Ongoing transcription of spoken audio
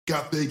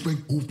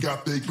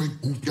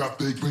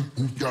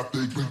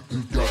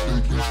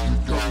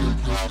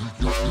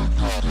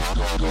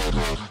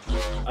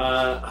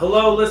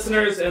Hello,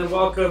 listeners, and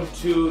welcome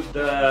to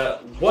the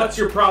What's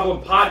Your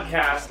Problem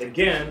podcast.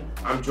 Again,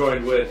 I'm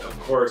joined with, of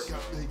course,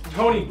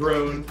 Tony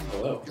Bruhn.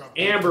 Hello.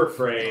 Amber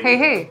Frame.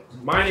 Hey.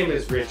 My name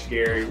is Rich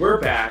Gary. We're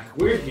back.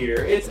 We're here.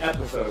 It's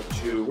episode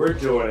 2. We're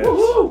doing it.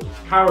 Woo-hoo.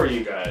 How are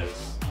you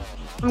guys?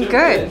 I'm Doing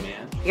good.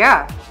 man.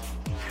 Yeah.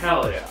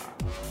 Hell yeah.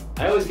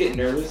 I always get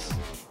nervous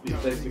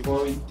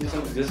before we do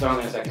something. This is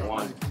only the second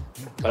one,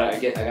 but I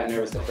got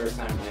nervous the first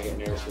time, and I get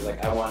nervous because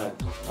I want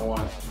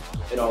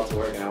it all to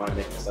work, and I want to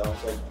make myself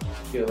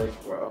feel like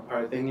we're a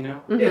part of the thing, you know?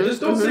 Mm-hmm. Yeah,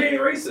 just don't say any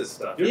racist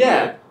stuff.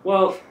 Yeah.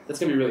 Well, that's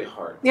gonna be really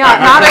hard. Yeah,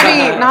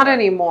 not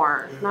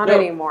anymore. Not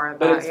anymore.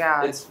 But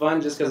it's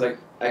fun just because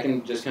I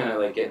can just kind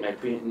of get my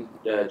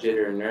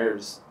jitter and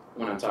nerves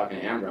when I'm talking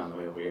to Amber on the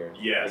way over here.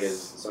 Yes. Because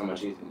it's so much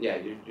easier. Yeah,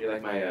 you're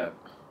like my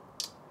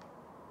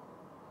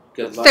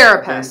good luck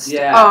therapist.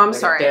 Yeah. Oh, I'm like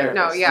sorry.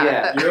 No,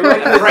 yeah. You're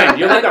like a friend.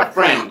 You're like a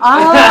friend.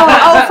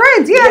 Oh,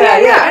 friends. Yeah.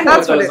 I know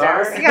That's what those it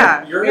are. is.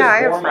 Yeah. You're I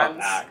his have warm-up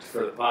friends. act for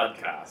the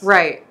podcast.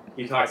 Right.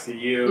 He talks to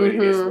you, and he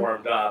gets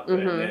warmed up,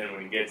 and then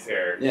when he gets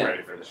here, he's Yeah.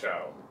 ready for the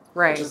show.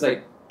 Right. It's just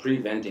like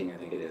pre-venting, I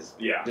think it is.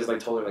 Yeah. Just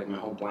told her my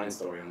whole blind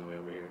story on the way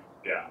over here.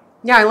 Yeah.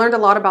 Yeah, I learned a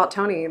lot about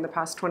Tony in the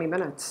past 20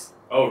 minutes.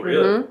 Oh,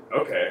 really?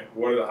 Okay.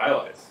 What are the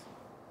highlights?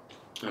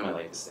 I might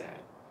like this sad.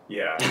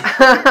 Yeah.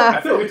 I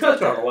feel we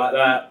touched on a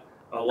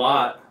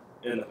lot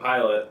in the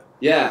pilot.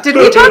 Yeah. Did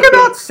we talk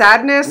about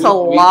sadness a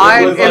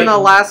lot it was in the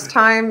last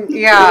time?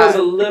 Yeah. It was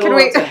a little Can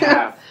we- to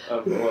half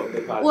of what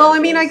the podcast Well, I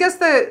mean, was. I guess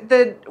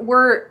the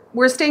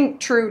we're staying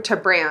true to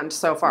brand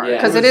so far Yeah,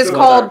 because it it was is so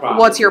called our problem.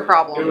 "What's Your It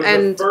Problem?" was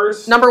and the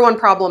first number one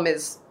problem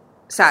is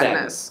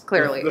sadness.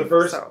 Clearly, The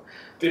first So.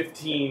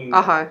 15,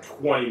 Uh-huh.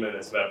 20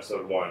 minutes of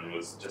episode 1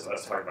 was just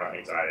us talking about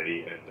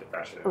anxiety and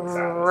depression and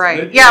sadness. Right.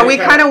 And Yeah, it we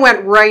kind of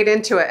went right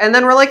into it, and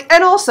then we're like,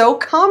 and also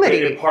comedy.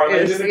 It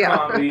parlayed is- into yeah.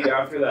 comedy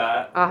after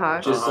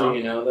that. Just so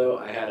you know, though,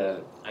 I had a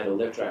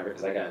Lyft driver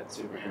because I got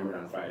super hammered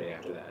on Friday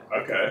after that.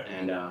 Okay.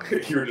 And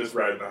you were just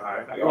riding the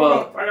high. I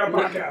got a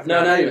podcast.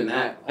 No, not even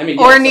that. I mean,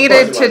 Or yes, of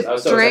needed course it was. I to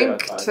was so excited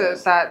drink about the to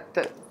podcast.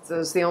 that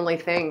was the only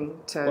thing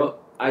to. Well,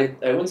 I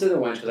went to the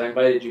wench because I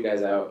invited you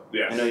guys out.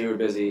 Yes. I know you were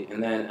busy.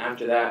 And then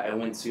after that, I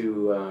went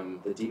to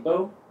the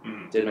depot,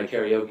 did my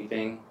karaoke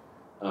thing,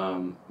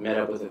 met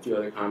up with a few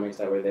other comics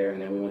that were there,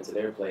 and then we went to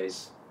their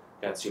place,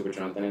 got super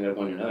drunk. Then I ended up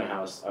going to another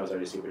house. I was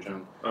already super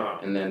drunk.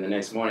 And then the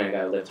next morning, I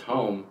got a lift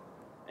home,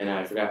 and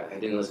I forgot I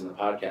didn't listen to the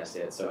podcast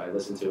yet, so I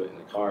listened to it in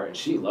the car, and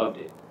she loved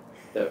it.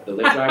 The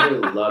Lyft driver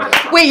loved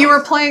it. Wait, you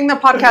were playing the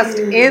podcast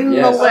in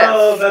Yes. the lift?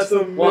 Oh, that's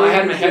amazing. Well, I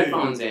had my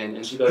headphones in,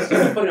 and she goes, "You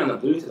can put it on the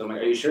Bluetooth." I'm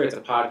like, "Are you sure it's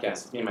a podcast?"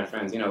 It's me and my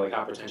friends.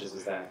 How pretentious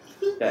is that?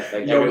 That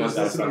everyone's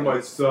got a phone.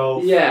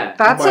 myself. Yeah.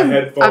 That's my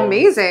headphones.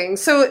 amazing.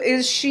 So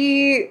is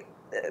she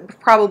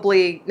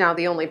probably now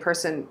the only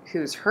person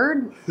who's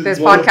heard this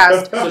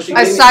podcast So she gave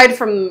me- aside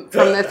from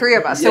the three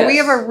of us? So we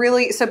Yes.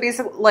 have so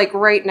basically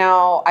right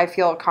now I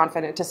feel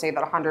confident to say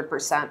that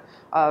 100%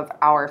 of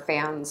our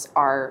fans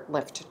are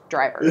Lyft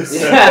drivers.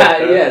 Yeah,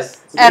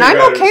 yes. And I'm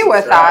Better okay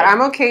with that. subscribe.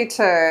 I'm okay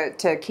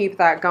to keep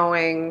that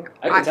going.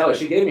 I can tell her.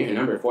 She gave me her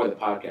number for the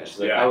podcast. She's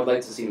like, Yeah. "I would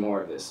like to see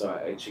more of this." So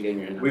she gave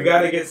me her number. We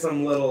got to get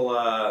some little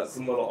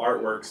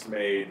artworks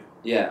made.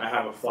 Yeah. I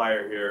have a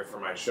flyer here for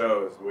my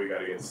shows, but we got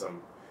to get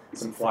some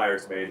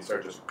flyers made and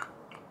start just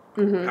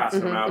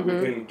passing them out. We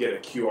can get a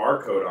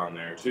QR code on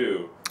there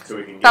too, so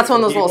we can. That's give one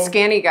of those people, little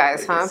scanny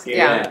guys, they can huh?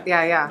 scan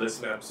Yeah.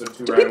 Listen to episode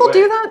 2 Do right people away.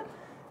 do that?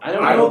 I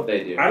don't know if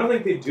they do. I don't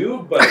think they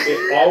do, but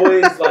it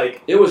always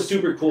It was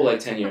super cool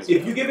 10 years ago.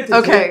 if you give it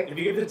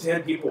to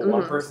 10 people,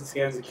 one person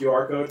scans the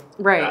QR code.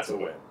 Right. That's a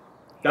win.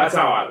 That's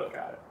how I look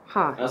at it.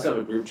 Huh. I also have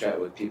a group chat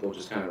with people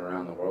just kind of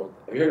around the world.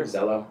 Have you heard of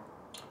Zello?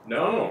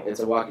 No, It's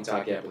a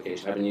walkie-talkie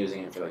application. I've been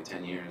using it for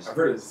 10 years. I've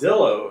heard of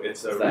Zillow.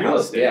 It's a It's the real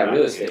house- estate. yeah, real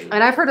application. estate.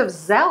 And I've heard of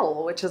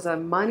Zelle, which is a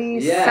money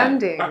Yeah.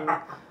 sending.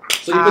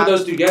 So you put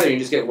those together and you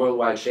just get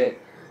worldwide shit.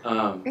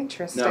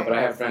 Interesting. No, but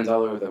I have friends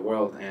all over the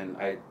world, and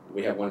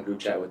we have one group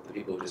chat with the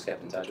people who just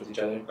kept in touch with each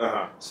other.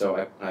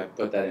 So I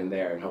put that in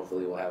there, and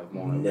hopefully we'll have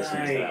more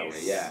listeners that way.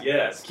 Yeah.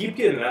 Yes. Keep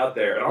getting it out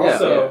there, and Yeah,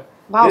 also.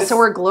 Wow, This- so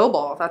we're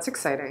global. That's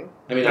exciting.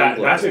 I mean,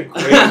 That's I'm a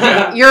great.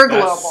 Yeah, You're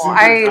that's global. super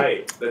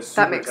tight. That's that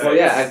super makes tight. Well,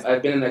 yeah,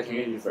 I've been in that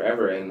community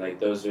forever, and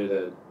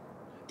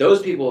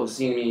those people have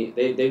seen me.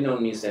 They've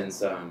known me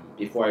since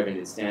before I even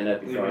did stand up.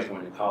 Before I was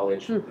going to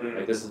college.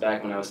 Like this is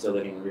back when I was still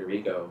living in Rio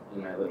Rico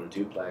in my little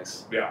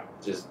duplex. Yeah.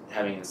 Just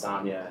having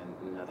insomnia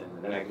and nothing.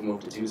 And then I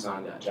moved to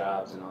Tucson, got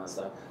jobs and all that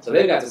stuff. So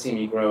they've got to see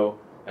me grow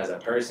as a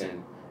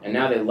person, and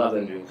now they love that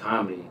I'm doing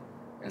comedy.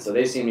 And so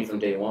they've seen me from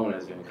day one when I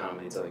was doing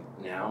comedy to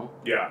now.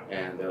 Yeah.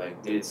 And they're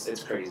like, dude,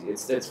 it's crazy.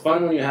 It's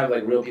fun when you have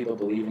real people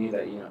believe in you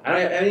that I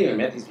haven't even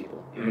met these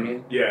people. You know what I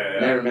mean? Yeah.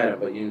 Never met them,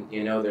 but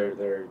you know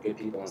they're good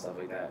people and stuff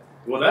like that.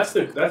 Well, that's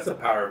the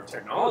power of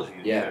technology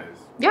these days.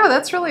 Yeah,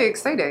 that's really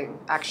exciting,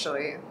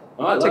 actually,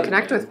 Oh, I love to it,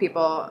 connect man. with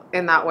people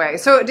in that way.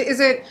 So,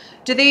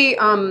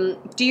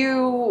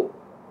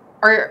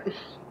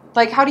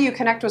 like, how do you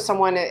connect with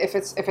someone if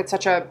it's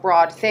such a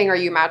broad thing? Are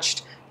you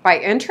matched by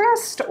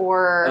interest,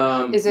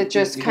 or is it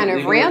just kind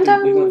of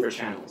random? We can look for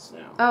channels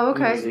now. Oh,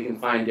 okay. So you can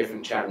find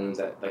different chat rooms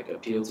that like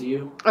appeal to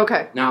you.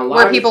 Okay. Now,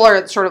 where people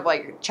are sort of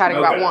like chatting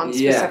about one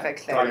specific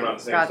thing. Talking about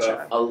the same Gotcha.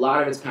 stuff. A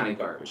lot of it's kind of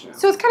garbage now.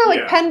 So it's kind of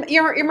like pen.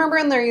 You remember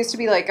when there used to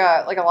be like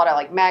a lot of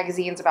like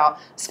magazines about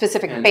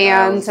specific Pen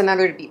bands, pals. and then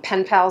there'd be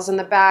pen pals in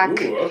the back.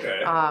 Ooh,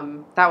 okay.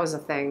 That was a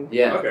thing.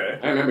 Yeah. Okay.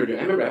 I remember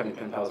having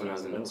pen pals when I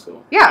was in middle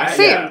school. Yeah,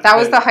 same. Yeah. That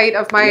was the height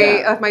of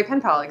my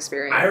pen pal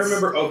experience. I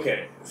remember.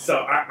 Okay, so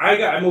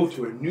I moved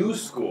to a new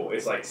school.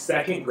 It's like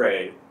second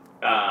grade.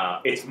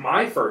 It's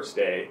my first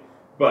day,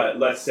 but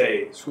let's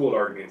say school had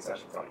already been in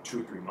session for like 2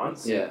 or 3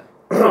 months. Yeah.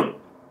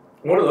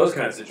 One of those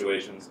kind of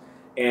situations,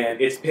 and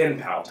it's pen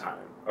pal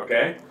time.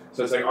 Okay,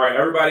 so it's like, all right,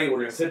 everybody, we're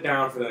gonna sit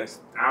down for the next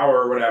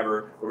hour or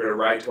whatever. We're gonna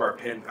write to our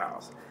pen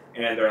pals,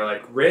 and they're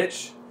like,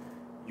 Rich,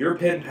 your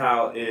pen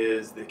pal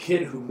is the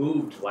kid who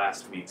moved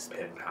last week's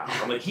pen pal.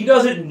 I'm like, he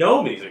doesn't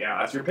know me. He's like, yeah,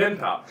 that's your pen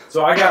pal.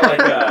 So I got like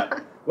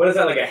a what is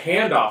that, like a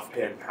handoff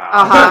pen pal?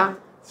 Uh-huh.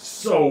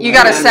 So You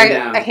got to Hand say me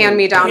down. a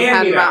hand-me-down pen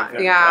hand-me-down pal.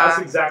 pen Yeah. pal.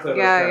 That's exactly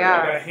what I was trying to do. Yeah.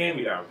 I got a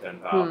hand-me-down pen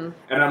pal.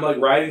 And I'm like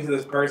writing to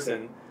this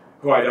person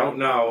who I don't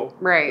know.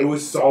 Right. It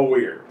was so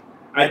weird.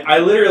 I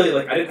literally,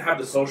 like, I didn't have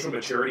the social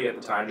maturity at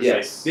the time to say,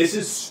 this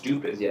is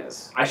stupid.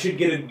 Yes. I should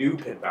get a new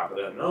pen pal.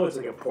 But then, no, it's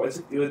like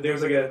there's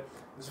a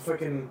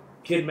fucking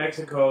Kid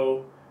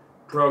Mexico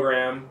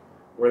program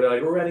where they're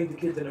like, we're writing to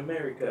kids in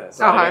America.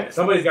 So anyway,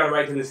 somebody's got to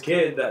write to this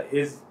kid that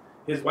his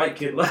white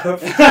kid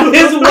left.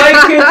 His white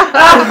kid.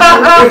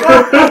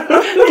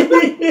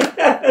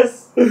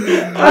 Yes.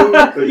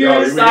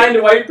 You're a signed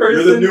white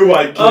person. You're the new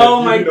white kid.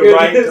 Oh my you need to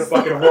write to goodness.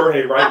 fucking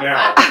Jorge right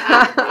now.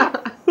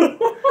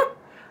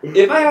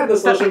 If I had the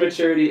social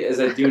maturity as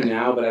I do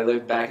now, but I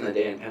lived back in the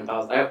day in pen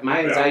pals,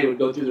 my anxiety would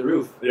go through the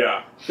roof.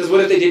 Yeah. Because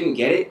what if they didn't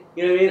get it?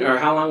 You know what I mean? Or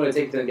how long would it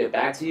take them to get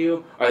back to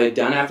you? Are they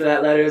done after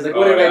that letter? It's like,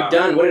 what have I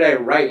done? What did I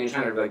write? And you're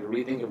trying to like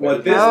rethink of Well,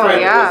 everything. this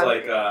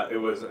time it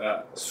was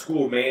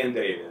school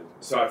mandated.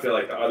 So I feel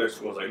like the other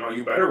school's like, no,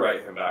 you better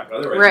write him back.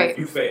 Otherwise,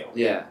 you fail.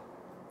 Yeah.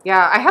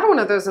 Yeah, I had one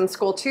of those in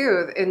school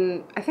too.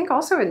 I think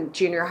also in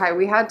junior high,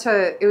 we had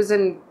to. It was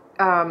in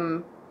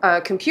a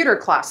computer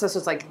class. This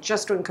was like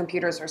just when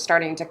computers were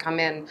starting to come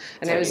in,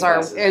 and it was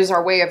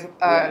our way of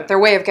their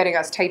way of getting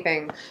us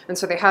typing. And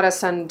so they had us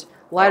send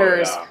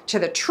letters to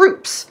the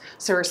troops.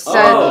 So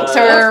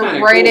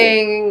we're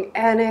writing, cool.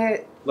 And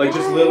it like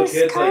just little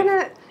kids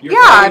kinda,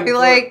 I'd be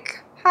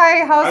like,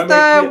 hi, how's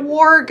the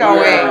war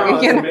going?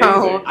 Yeah, you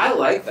know, amazing. I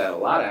like that a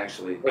lot,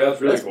 actually. Yeah,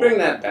 that's really Let's cool. bring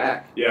that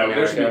back. Yeah,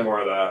 there should be more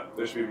of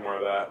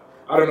that.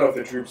 I don't know if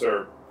the troops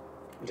are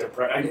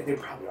depressed. They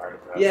probably are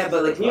depressed. Yeah,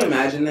 but like, can you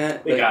imagine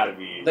that? They gotta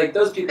be. Like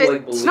those people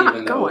like believe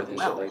in the oath and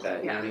well. shit like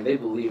that. You know what I mean? They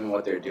believe in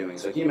what they're doing.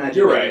 So can you imagine?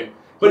 You're right.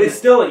 But it's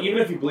still, like, even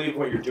if you believe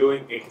what you're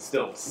doing, it can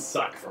still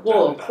suck from time to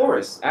time. Of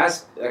course. I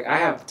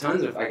have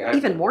tons of...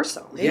 even more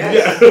so. Yeah.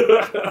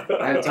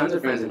 I have tons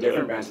of friends in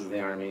different branches of the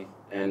Army.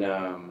 And,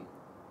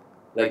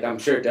 like, I'm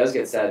sure it does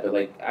get sad, but,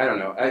 like, I don't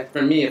know.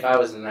 For me, if I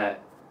was in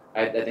that,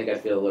 I think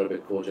I'd feel a little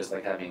bit cool just,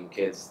 like, having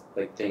kids,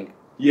 like, think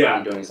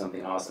I'm doing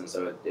something awesome.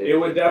 So it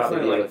would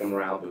definitely be, like, a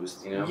morale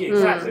boost, you know? Yeah,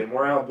 exactly.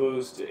 Morale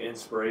boost,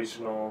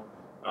 inspirational.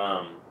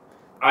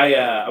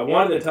 I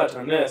wanted to touch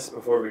on this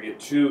before we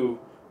get too...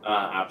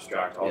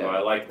 abstract, although I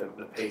like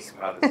the pace of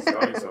how this is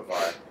going so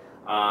far.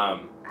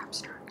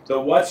 Abstract. The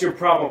What's Your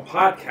Problem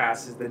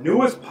podcast is the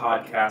newest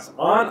podcast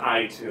on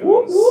iTunes.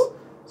 Whoop, whoop.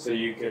 So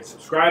you can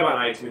subscribe on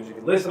iTunes, you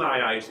can listen on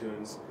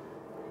iTunes,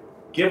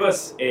 give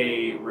us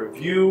a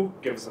review,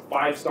 give us a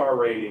 5-star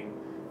rating,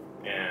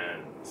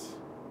 and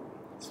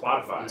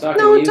Spotify.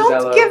 No,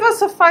 don't give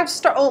us a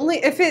 5-star. Only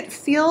if it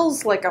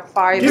feels like a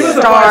 5-star give us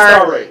a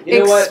 5-star rating.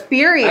 You know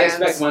experience. I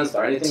expect 1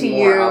 star. Anything to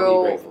more, you.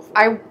 I'll be grateful for.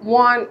 I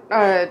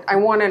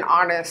want an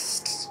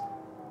honest.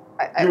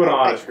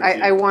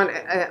 I want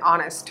an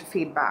honest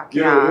feedback.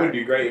 You know, it would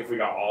be great if we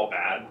got all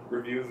bad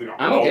reviews. We got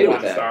I'm all okay with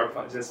 1 that. star.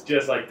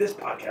 Just like this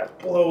podcast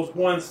blows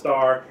 1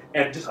 star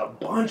and just a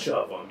bunch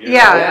of them. You know?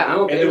 Yeah, I'm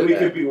okay and then with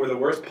that. we're the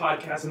worst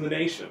podcast in the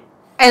nation.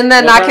 And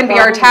then that can be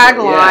our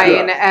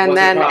tagline, and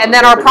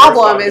then our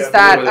problem is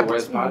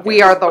that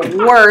we are the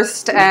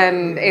worst,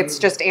 and it's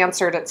just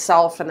answered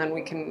itself, and then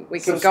we can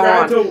go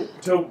on.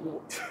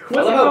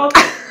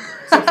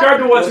 Subscribe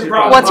to What's Your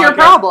Problem. What's Your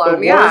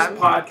Problem? The worst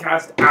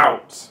podcast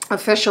out.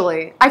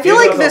 Officially, I feel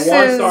like this is.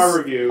 1-star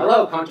review. I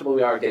love how comfortable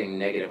we are getting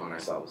negative on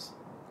ourselves.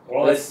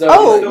 Well,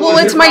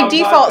 it's my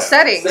default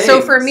setting.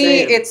 So for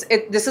me,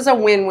 this is a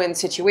win-win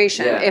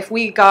situation. Yeah. If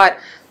we got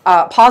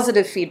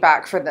positive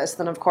feedback for this,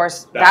 then of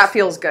course that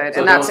feels good,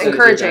 and that's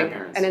encouraging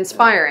and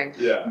inspiring.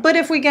 Yeah. But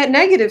if we get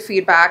negative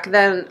feedback,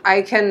 then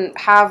I can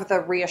have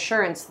the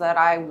reassurance that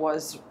I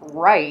was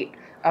right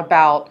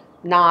about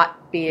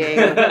not being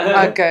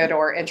a good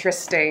or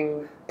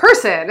interesting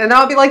person, and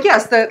I'll be like,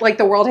 yes,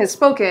 the world has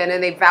spoken,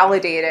 and they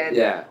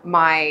validated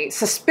my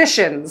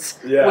suspicions,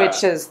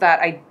 which is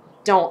that I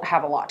don't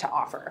have a lot to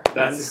offer.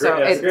 That's so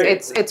great.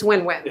 It's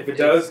win-win. If it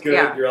does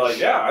good, you're like,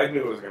 yeah, I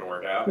knew it was going to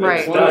work out.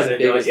 Right. If it doesn't,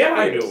 you're like, yeah,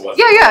 I knew it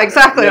wasn't. Yeah,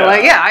 exactly. Yeah.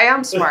 Like, yeah, I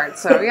am smart.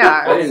 So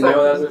yeah. I didn't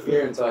know that was a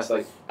fear until I was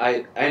like,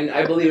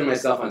 I believe in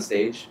myself on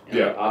stage and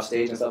like, off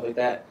stage and stuff like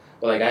that.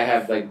 But like I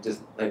have like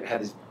just like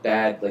had these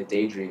bad like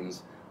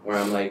daydreams where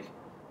I'm like,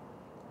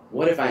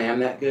 what if I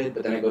am that good?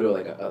 But then I go to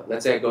like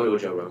let's say I go to a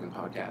Joe Rogan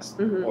podcast,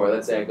 or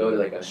let's say I go to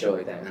like a show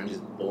like that, and I'm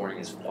just boring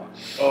as fuck.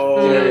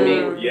 Oh, you know what I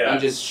mean? Yeah. I'm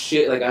just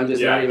shit. Like I'm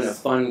just not even a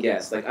fun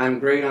guest. Like I'm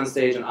great on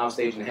stage and off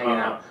stage and hanging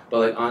out, but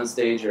like on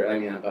stage or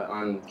but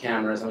on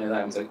camera or something like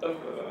that, I'm just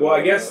like. Well,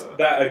 I guess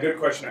that a good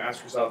question to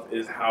ask yourself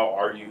is how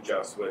are you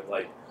just with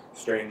like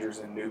strangers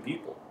and new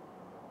people?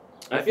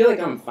 I feel like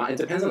I'm fine. It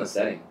depends on the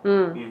setting.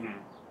 Mm.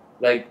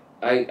 Like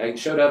I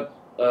showed up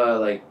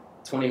like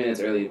 20 minutes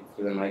early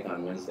for the mic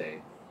on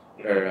Wednesday.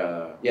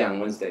 On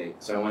Wednesday.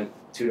 So I went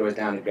 2 doors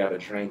down to grab a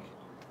drink,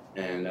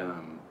 and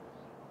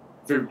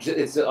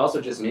it's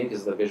also just me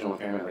because of the visual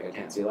impairment. Like I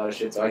can't see a lot of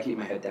shit, so I keep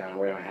my head down,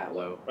 wear my hat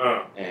low,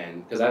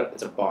 and because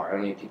it's a bar, I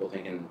don't need people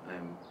thinking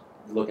I'm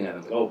looking at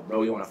them like, oh,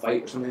 bro, you want to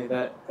fight or something like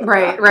that.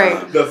 Right.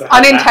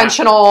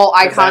 Unintentional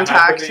eye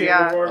contact.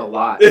 Yeah. A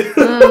lot.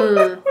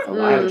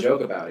 I have a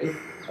joke about it,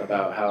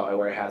 about how I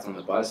wear hats on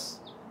the bus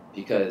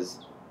because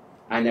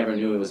I never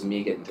knew it was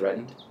me getting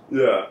threatened.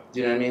 Yeah. Do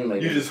you know what I mean?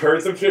 Like you just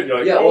heard some shit.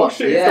 You're like,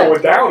 shit, it's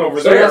going down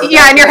over there.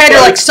 Yeah, in your head,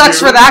 you're like, sucks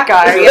for that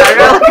guy.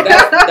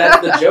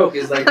 That's the joke.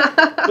 Is like,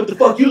 what the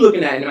fuck you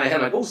looking at? And in my head,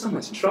 I'm like, oh,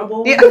 someone's in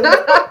trouble. Yeah.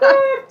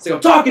 It's like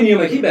I'm talking to you.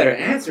 I'm like, he better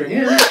answer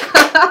him.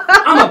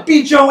 I'm gonna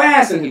beat your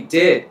ass, and he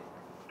did.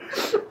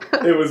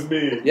 It was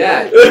me.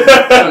 Yeah.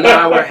 So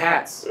now I wear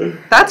hats.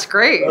 That's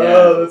great.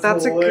 Oh,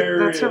 that's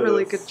hilarious. That's a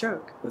really good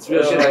joke. That's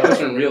real shit. That comes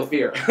from real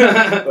fear.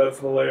 That's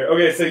hilarious.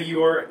 Okay, so you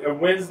were a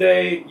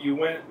Wednesday. You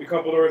went a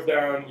couple doors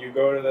down. You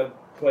go to the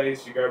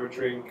place. You grab a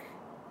drink.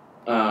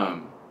 That's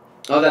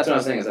what I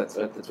was saying. Is that's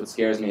what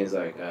scares me. Is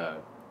like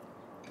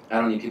I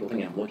don't need people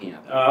thinking I'm looking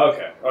at them.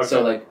 Okay.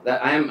 So like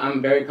that,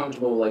 I'm very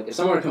comfortable. Like if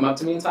someone were to come up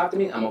to me and talk to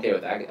me, I'm okay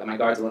with that. My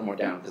guard's a little more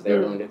down because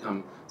they're willing to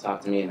come talk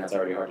to me, and that's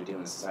already hard to do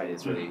in society.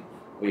 It's really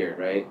weird,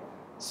 right?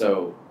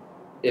 So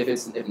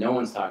if no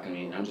one's talking to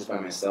me and I'm just by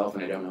myself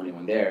and I don't know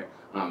anyone there,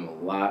 I'm a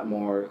lot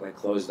more like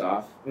closed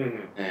off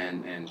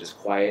and just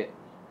quiet.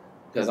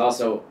 Because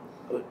also,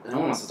 no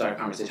one wants to start a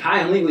conversation.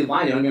 Hi, I'm legally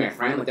blind. You want to be my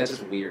friend? Like that's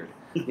just weird.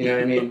 You know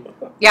what I mean?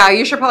 Yeah,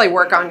 you should probably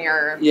work on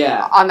your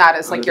on that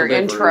as like your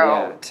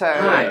intro to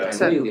Hi, I'm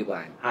legally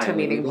blind. Hi, to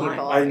meeting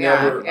people. I don't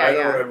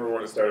ever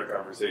want to start a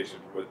conversation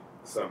with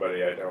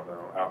somebody I don't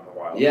know out in the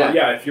wild. Yeah. But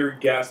yeah, if you're a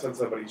guest on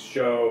somebody's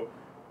show,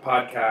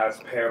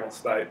 podcast, panel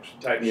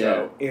type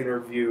show,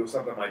 interview,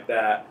 something like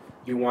that,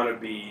 you want to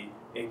be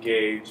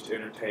engaged,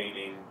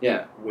 entertaining,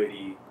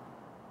 witty.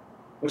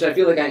 Which I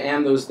feel like I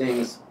am those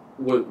things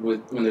with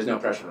when there's no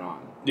pressure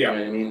on. Yeah. You know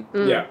what I mean?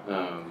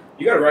 Yeah.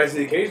 You got to rise to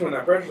the occasion when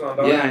that pressure's on,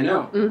 dog. Yeah, I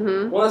know.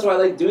 Mm-hmm. Well, that's why I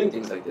like doing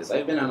things like this.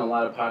 I've been on a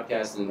lot of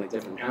podcasts and like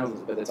different panels,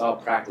 but it's all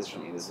practice for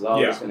me. This is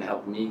all just going to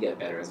help me get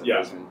better as a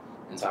person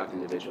and talk to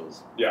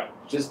individuals. Yeah.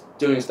 Just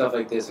doing stuff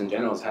like this in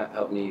general has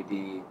helped me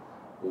be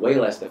way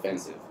less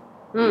defensive.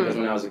 Because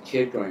when I was a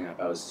kid growing up,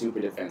 I was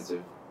super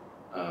defensive,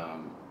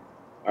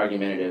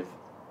 argumentative,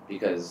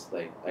 because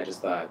like I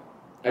just thought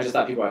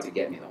people had to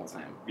get me the whole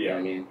time. You know what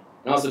I mean?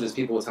 And also just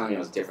people were telling me I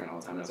was different all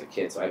the time when I was a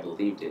kid, so I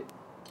believed it.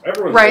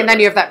 Everyone's right, and then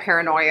you have that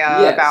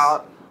paranoia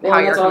about how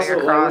you're coming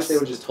across. I wish they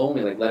would just told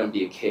me like let him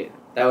be a kid.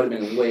 That would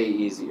have been way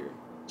easier.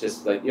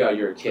 Just like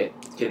you're a kid.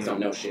 Kids don't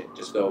know shit.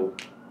 Just go.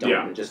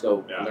 Just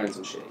go learn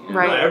some shit. You know?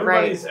 Right.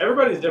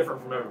 Everybody's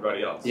different from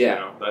everybody else. Yeah. You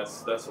know?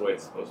 That's the way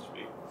it's supposed to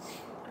be.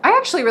 I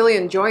actually really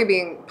enjoy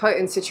being put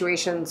in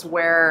situations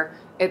where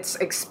it's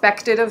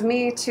expected of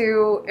me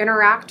to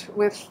interact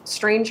with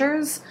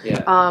strangers.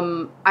 Yeah.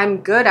 I'm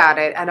good at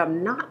it, and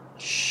I'm not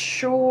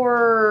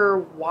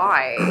sure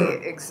why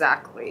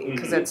exactly,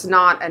 because it's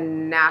not a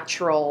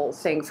natural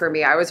thing for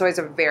me. I was always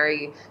a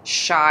very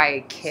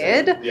shy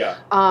kid. Yeah.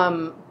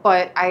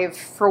 But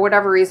for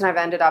whatever reason, I've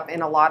ended up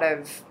in a lot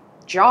of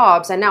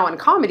jobs, and now in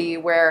comedy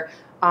where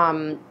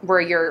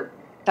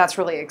that's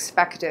really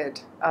expected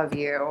of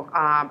you.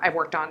 I've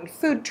worked on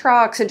food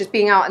trucks and just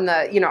being out in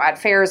the, at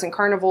fairs and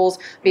carnivals,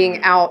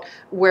 being out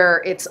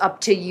where it's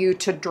up to you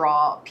to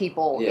draw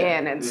people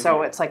in. And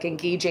so it's like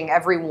engaging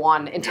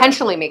everyone,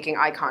 intentionally making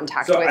eye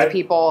contact with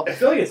people. I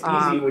feel like it's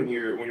easy when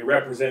you're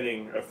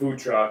representing a food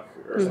truck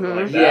or something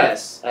like that.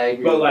 Yes, I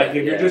agree. But like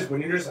if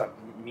when you're just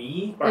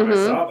me by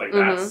myself, like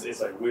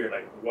it's like weird.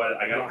 Like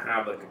I don't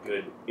have like a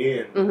good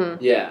in.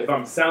 Yeah. If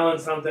I'm selling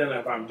something,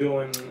 if I'm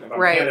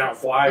handing out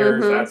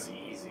flyers, that's easy.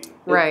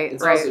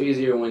 It's also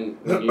easier when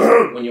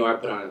you are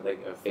put on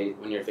like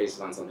when your face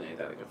is on something like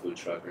that, like a food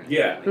truck or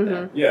anything like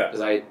that. Yeah. Because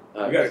I you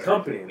got a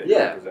company that you're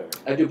representing.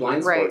 I do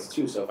blind sports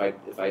too. So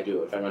if I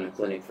run a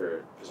clinic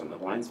for some of the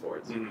blind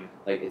sports,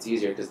 like it's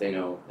easier because they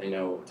know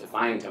to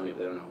find Tony, but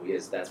they don't know who he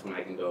is. That's when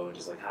I can go and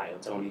just like, hi,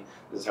 I'm Tony.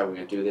 This is how we're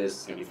gonna do this.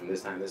 It's gonna be from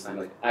this time to this time.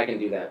 Like I can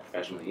do that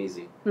professionally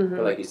easy.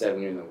 But like you said,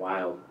 when you're in the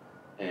wild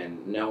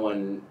and no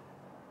one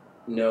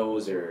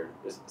knows or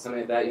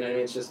something like that. You know what I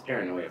mean? It's just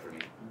paranoia for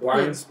me.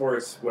 Blind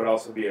sports would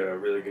also be a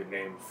really good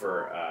name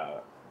for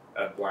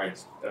a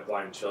blind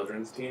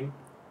children's team.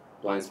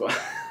 Blind sports.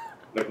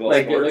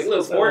 Like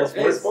little sports.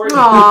 Hey, sports.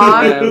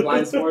 Aww. Yeah,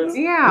 blind sports.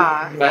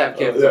 Yeah. If I have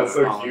kids, That's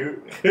so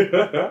cute.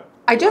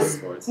 I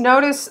just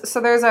noticed,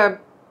 so there's a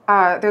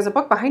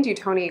book behind you,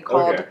 Tony,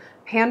 called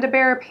Panda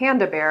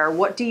Bear,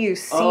 What Do You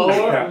See?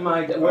 Oh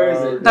my God, where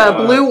is it? The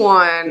blue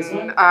one.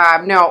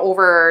 No,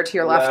 over to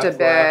your left a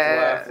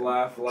bit.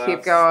 Left.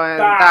 Keep going.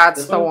 Stop.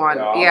 That's the one.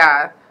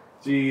 Yeah.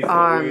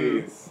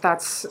 Jeez.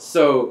 That's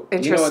so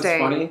interesting. You know what's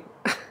funny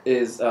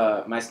is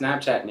my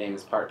Snapchat name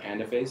is part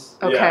Panda Face.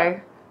 Okay. Yeah.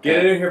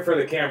 Get it in here for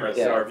the camera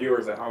so our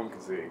viewers at home can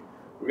see.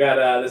 We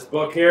got this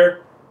book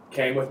here.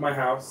 Came with my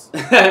house.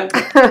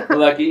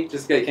 Lucky,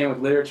 just it came with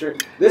literature.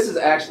 This is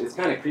actually, it's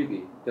kind of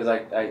creepy because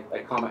I've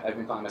been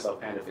calling myself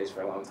Panda Face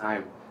for a long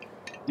time.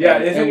 Yeah,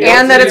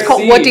 and that it's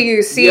called What Do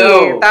You See?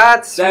 Yo,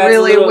 that's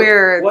really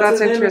weird.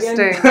 That's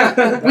interesting.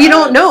 We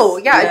don't know.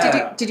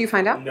 Yeah. Did you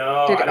find out?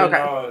 No, I didn't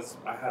know.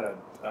 I had a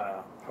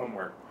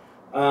homework.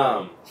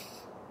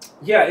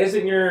 Yeah,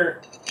 isn't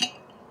your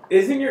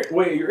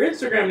your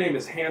Instagram name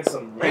is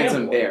Handsome Rambler?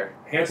 Handsome Bear.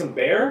 Handsome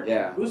Bear?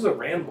 Yeah. Who's the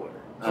Rambler?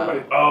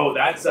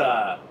 That's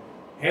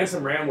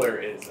Handsome Rambler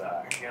is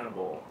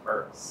Hannibal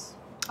Buress.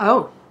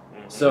 Oh.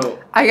 Mm-hmm. So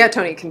I get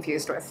Tony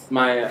confused with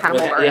my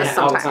Hannibal Buress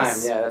all the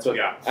sometimes. time. Yeah, that's what.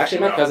 Yeah.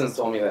 Actually, my cousins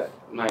told me that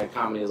my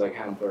comedy is like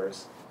Hannibal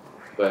Buress.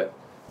 But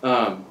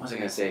what was I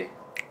gonna say?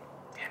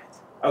 Damn it.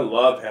 I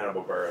love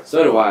Hannibal Buress.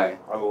 So do I.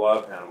 I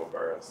love Hannibal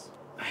Buress.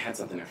 I had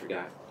something I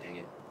forgot. Dang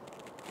it.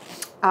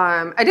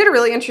 I did a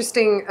really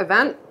interesting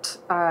event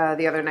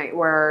the other night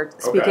where,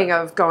 speaking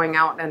of going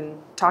out and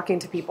talking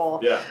to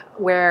people,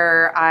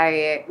 where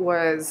I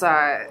was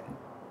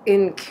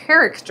in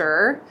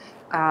character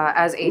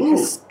as a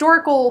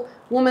historical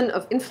woman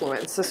of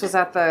influence. This was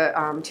at the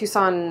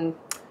Tucson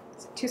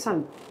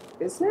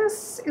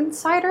Business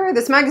Insider.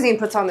 This magazine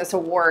puts on this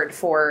award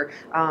for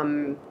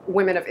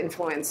women of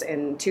influence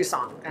in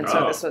Tucson. And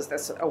so this was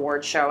this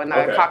award show in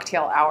the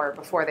cocktail hour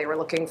before they were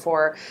looking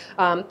for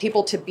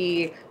people to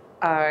be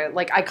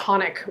like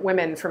iconic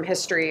women from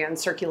history and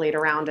circulate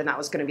around, and that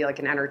was going to be like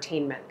an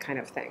entertainment kind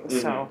of thing.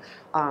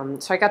 Mm-hmm.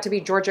 So I got to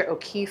be Georgia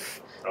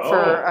O'Keeffe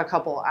for a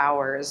couple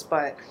hours,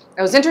 but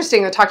it was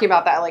interesting talking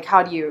about that, like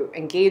how do you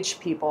engage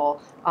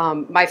people.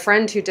 My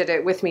friend who did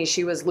it with me,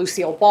 she was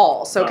Lucille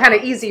Ball, so kind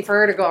of easy for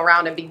her to go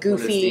around and be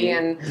goofy,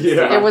 and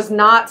it was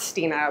not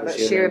Stina, but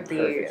she would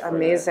be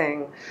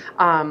amazing.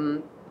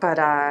 But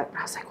I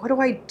was like, what do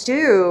I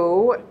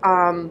do?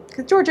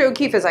 Because Georgia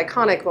O'Keeffe is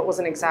iconic, but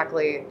wasn't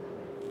exactly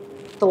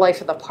the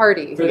life of the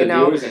party. For the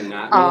viewers and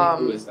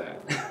not me, who is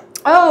that?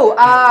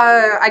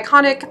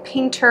 Iconic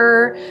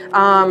painter,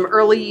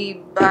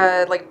 early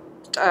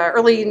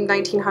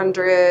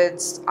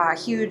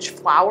 1900s. Huge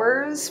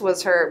flowers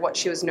was what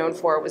she was known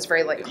for. It was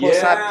very like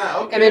close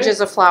up images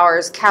of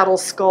flowers, cattle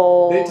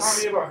skulls. They taught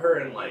me about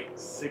her in like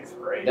 6th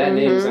grade. That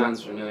name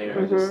sounds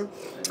familiar.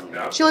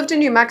 She lived in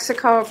New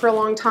Mexico for a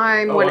long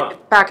time.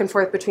 Went back and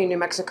forth between New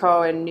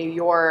Mexico and New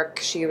York.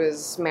 She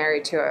was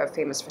married to a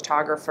famous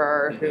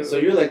photographer. So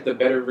you're like the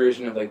better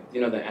version of like the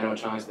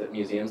animatronics that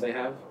museums they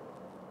have.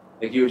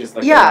 Like you were just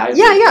like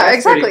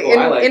exactly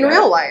cool. in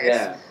real life.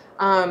 Yeah.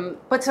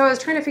 But so I was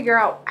trying to figure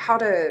out how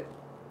to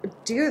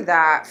do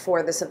that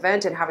for this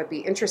event and have it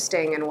be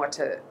interesting and what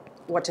to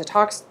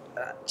talk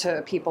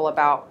to people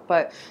about.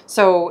 But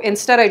so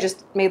instead I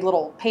just made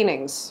little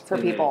paintings for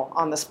people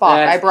on the spot.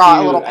 I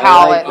brought a little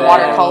palette,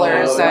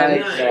 watercolors,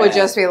 and would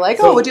just be like,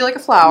 would you like a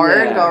flower?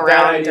 And go around.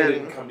 That idea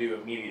didn't come to you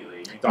immediately.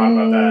 You thought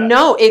about that?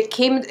 No, it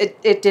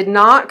did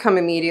not come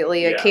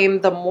immediately. It came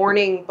the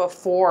morning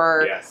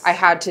before I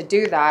had to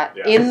do that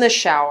in the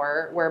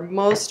shower, where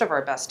most of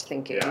our best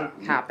thinking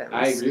happens.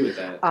 I agree with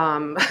that.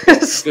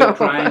 Good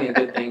crying and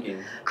good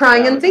thinking.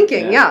 Crying and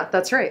thinking,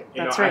 that's right.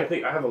 That's right. I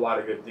think I have a lot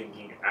of good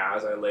thinking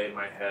as I lay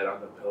my head on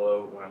the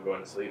pillow when I'm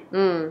going to sleep.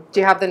 Do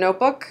you have the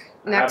notebook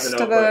next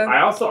to the...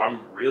 I'm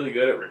really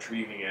good at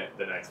retrieving it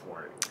the next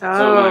morning.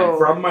 Oh.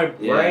 From my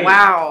brain.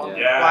 Wow.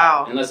 Yeah.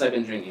 Wow. Unless I've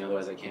been drinking,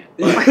 otherwise I can't.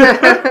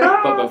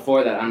 But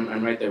before that,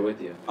 I'm right there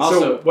with you. Also,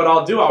 so what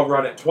I'll do, I'll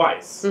run it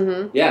twice.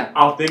 Mm-hmm. Yeah.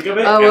 I'll think of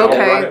it, and I'll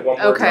run it one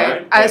more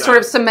time. I sort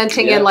of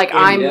cementing in, like,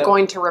 I'm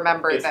going to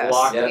remember it's this.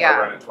 Locked,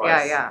 I'll run it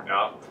twice.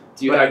 Yeah.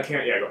 I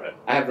can't. Yeah, go ahead.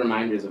 I have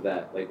reminders of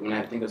that. Like when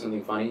I think of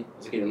something funny,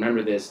 it's okay.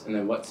 Remember this, and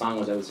then what song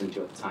was I listening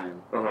to at the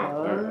time, or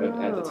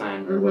at the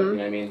time, or what you know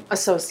what I mean?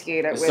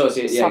 Associate it with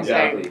something.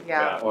 Exactly.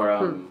 Yeah. Or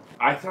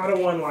I thought of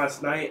one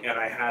last night, and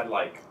I had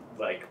like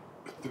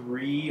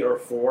 3 or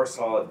 4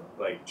 solid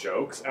like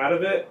jokes out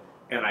of it,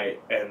 and I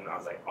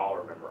was like, I'll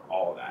remember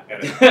all of that,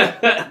 and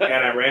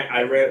I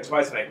ran it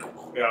twice, and I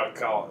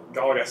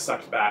got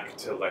sucked back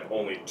to like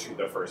only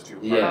the first 2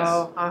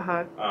 parts.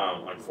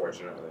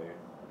 Unfortunately.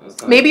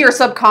 Maybe your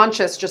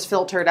subconscious just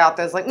filtered out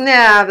those, like,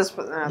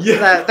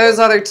 those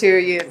other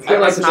 2,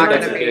 it's not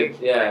going to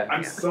be.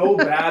 I'm so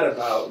bad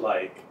about,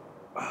 like,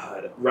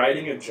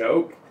 writing a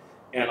joke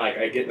and like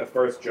I get the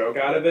first joke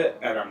out of it,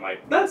 and I'm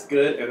like, that's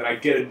good, and then I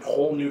get a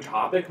whole new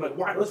topic. I'm like,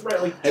 why? Let's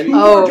write like two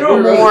more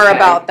jokes. More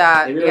about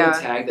that. Have you wrote a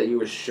tag that you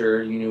were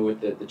sure you knew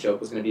what the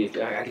joke was going to be?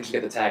 I can just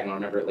get the tag and I'll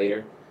remember it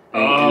later.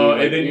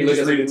 And then you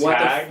just read a tag. What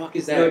the fuck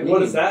is that? Like,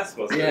 what is that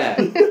supposed to be? Yeah.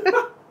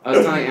 I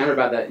was telling Amber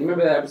about that. You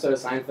remember that episode of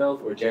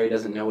Seinfeld where Jerry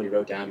doesn't know what he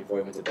wrote down before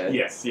he went to bed?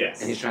 Yes.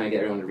 And he's trying to get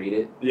everyone to read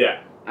it?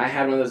 Yeah. I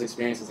had one of those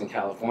experiences in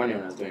California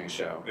when I was doing a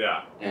show.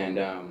 Yeah. And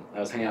I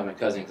was hanging out with my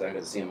cousin because I got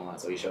to see him a lot,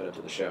 so he showed up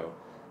to the show.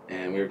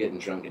 And we were getting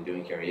drunk and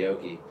doing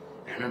karaoke.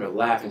 And I remember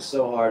laughing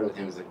so hard with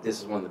him. It was like,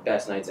 this is one of the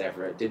best nights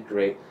ever. I did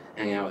great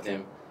hanging out with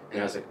him. And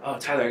I was like, oh,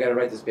 Tyler, I got to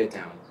write this bit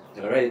down.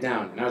 So I write it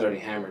down. And I was already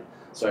hammered.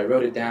 So I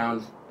wrote it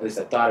down. At least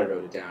I thought I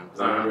wrote it down.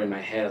 Because I remember in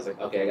my head, I was like,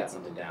 okay, I got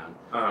something down.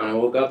 And I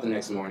woke up the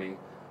next morning.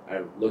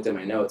 I looked at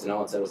my notes, and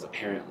all it said was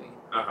apparently.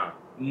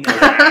 Nice.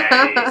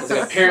 It's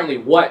like, apparently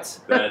what?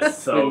 That's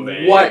so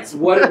bad.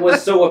 What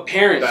was so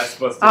apparent? That's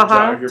supposed to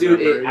jog your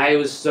memory. I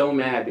was so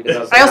mad because I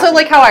was. I also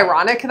like how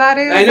ironic that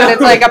is. I know. And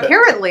it's like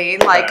apparently,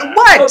 like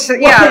what?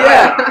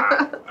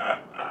 Yeah.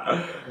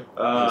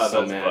 That's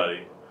so mad.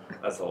 funny.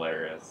 That's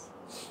hilarious.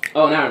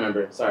 Oh, now I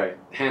remember. Sorry,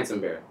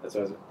 handsome bear. That's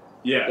what I was.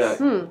 Yes.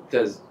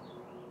 Because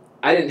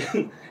I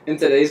didn't. In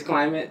today's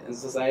climate and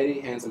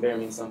society, handsome bear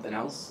means something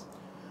else.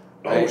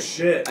 Right? Oh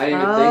shit! I didn't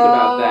even think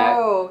about that.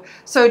 Oh,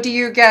 so do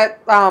you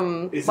get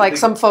like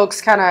some folks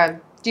kind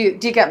of do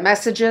you get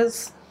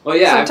messages? Well,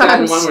 yeah, I've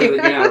gotten one where yeah.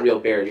 you're not a real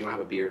bear. You don't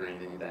have a beard or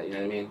anything like that. You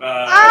know what I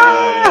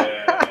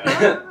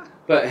mean?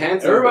 But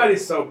handsome.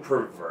 Everybody's so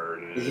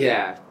perverted.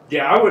 Yeah.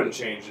 Yeah, I wouldn't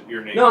change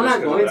your name. No, I'm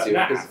not going to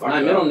because my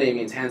middle name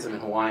means handsome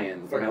in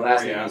Hawaiian. My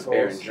last name is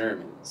bear in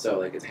German, so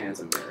like it's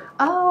handsome bear.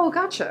 Oh,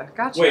 gotcha.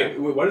 Wait,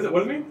 what is it?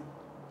 What does it mean?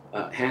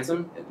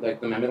 Handsome,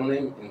 like my middle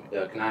name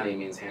in Canadian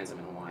means handsome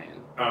in Hawaiian.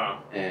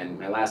 And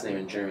my last name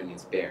in German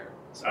means bear.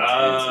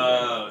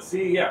 So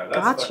see, yeah,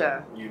 that's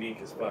unique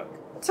as fuck.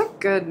 It's a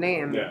good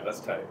name. Yeah, that's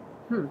tight.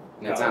 And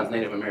that sounds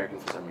Native American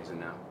for some reason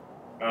now.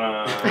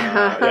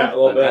 Yeah, a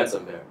little bit.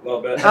 Handsome bear. A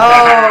little bit.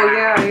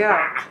 Oh,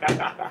 yeah.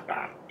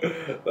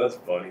 That's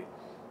funny.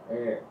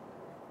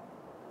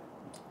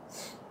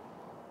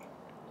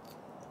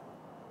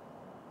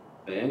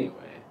 But anyway.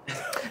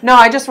 No,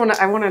 I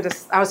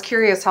was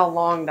curious how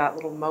long that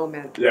little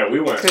moment Yeah, we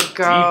went deep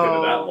into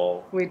that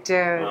lull. We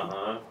did.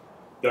 No,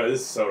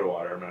 this is soda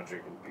water. I'm not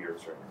drinking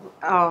beers right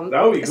now.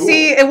 That would be cool.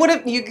 See,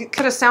 you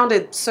could have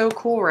sounded so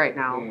cool right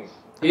now.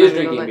 He is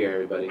drinking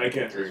beer, everybody. I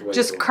can't drink.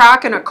 Just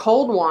cracking a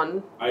cold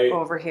one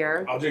over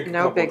here. I'll drink a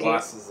couple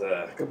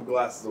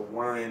glasses of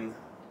wine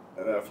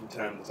from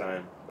time to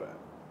time. But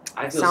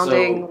I feel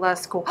sounding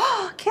less cool.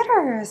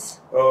 Kitters.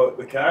 Oh,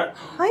 the cat.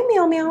 Hi,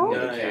 Meow Meow.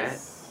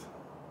 Nice.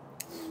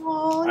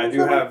 Oh, I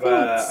do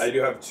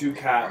have two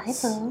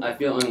cats. I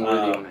feel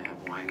unworthy when I have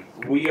wine.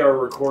 We are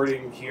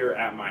recording here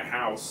at my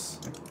house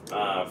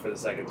for the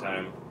second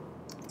time,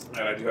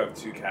 and I do have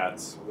two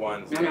cats.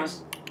 One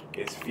is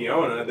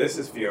Fiona. This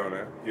is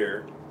Fiona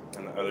here,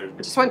 and the other.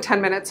 I just want 10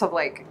 minutes of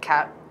like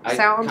cat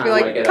sounds. Be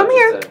like, come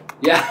here.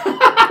 Yeah.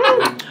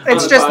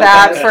 It's just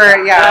that for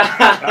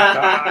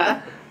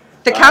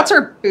The cats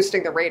are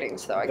boosting the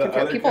ratings though.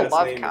 People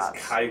love cats.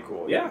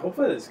 Kaikul. Yeah,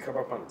 hopefully they just come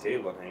up on the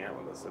table and hang out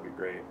with us. That'd be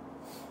great.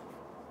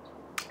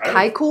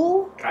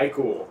 Kaikul?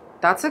 Kaikul.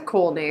 That's a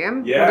cool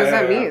name. Yeah. What does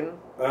that mean?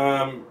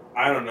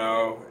 I don't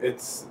know.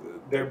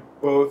 They're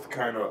both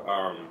kind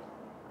of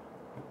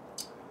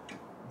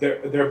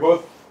they're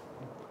both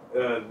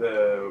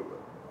I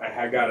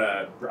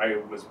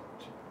was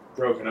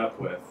broken up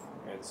with,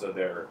 and so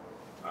they're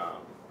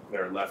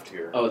left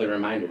here. Oh, the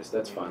reminders.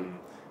 That's fun.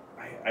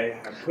 I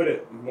put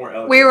it more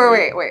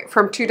elegantly. Wait.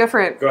 From two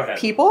different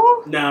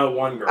people? No,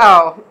 one girl.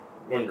 Oh.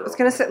 One girl. I was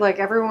going to say, like,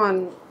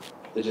 everyone...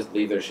 They just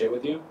leave their shit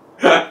with you?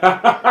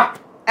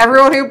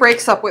 Everyone who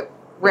breaks up with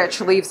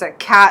Rich leaves a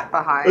cat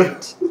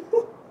behind.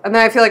 And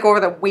then I feel like over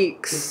the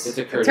weeks,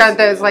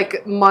 there's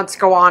like months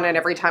go on, and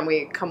every time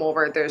we come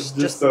over, there's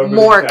just so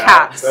more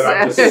cats. And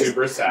I'm just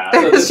super sad.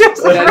 That's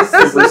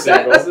super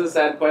sad. This is a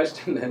sad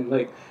question. And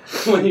like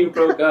when you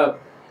broke up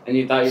and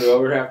you thought you were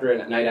over after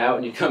a night out,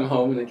 and you come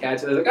home and the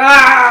cats are like,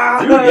 ah!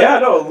 Dude, yeah,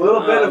 no, a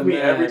little bit of me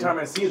every time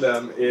I see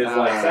them is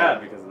like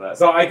sad because of that.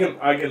 So I can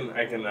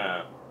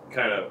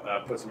kind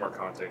of put some more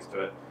context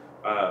to it.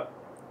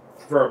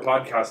 For our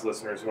podcast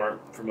listeners who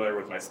aren't familiar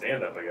with my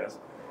stand-up, I guess.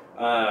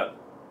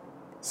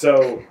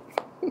 So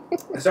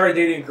I started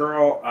dating a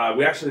girl.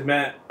 We actually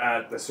met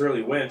at the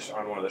Surly Winch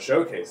on one of the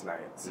showcase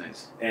nights.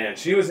 Nice. And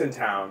she was in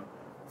town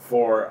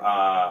for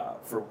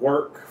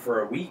work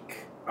for a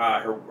week.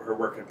 Her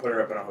work had put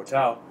her up in a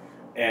hotel,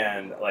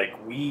 and like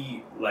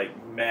we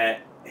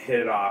met, hit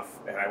it off,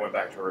 and I went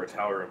back to her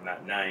hotel room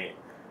that night.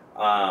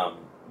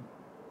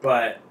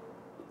 But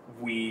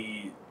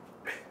we.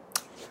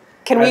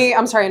 Can we,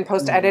 I'm sorry, in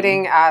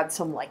post-editing, add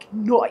some, like,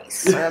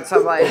 noise? Or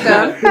some, like,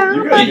 there's a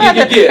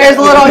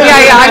little,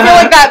 I feel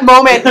like that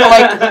moment,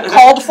 like,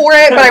 called for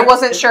it, but I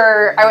wasn't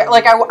sure,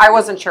 I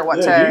wasn't sure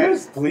what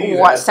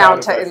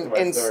sound to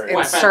insert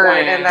in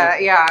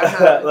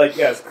that, like,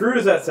 as crude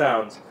as that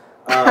sounds,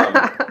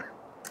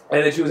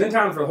 And then she was in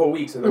town for the whole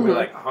week, so then we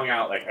like hung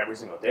out like every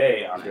single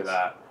day after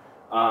that.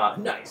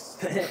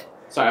 Nice.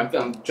 Sorry, I'm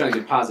trying to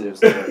get positives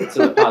to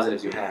the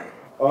positives you have.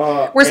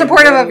 We're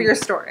supportive of your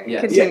story.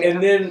 Yeah. Continue.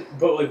 And then,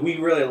 but like we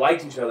really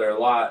liked each other a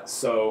lot,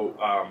 so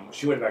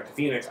she went back to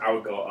Phoenix. I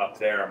would go up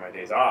there on my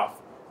days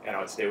off, and I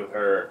would stay with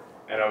her,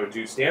 and I would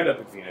do stand-up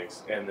in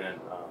Phoenix, and then...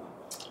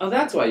 oh,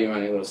 that's why you're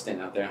running a little stint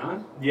out there, huh?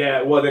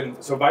 Yeah, well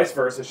then, so vice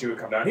versa, she would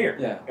come down here.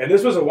 Yeah. And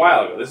this was a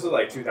while ago. This was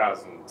like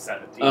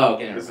 2017. Oh,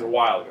 okay. This is a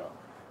while ago.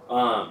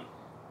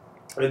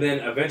 And then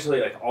eventually,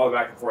 like all the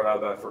back and forth,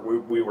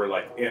 we were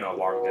like in a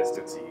long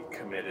distance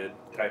committed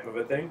type of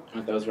a thing.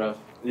 Aren't those rough?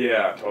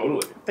 Yeah,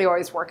 totally. They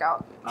always work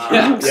out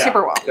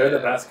super well. They're the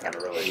best kind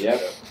of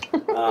relationship.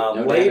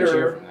 No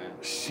later,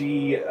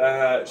 she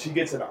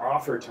gets an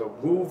offer to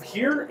move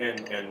here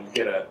and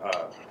get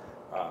a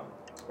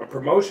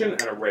promotion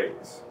and a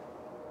raise.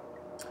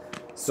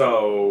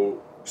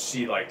 So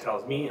she like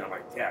tells me, I'm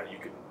like, yeah, you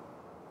can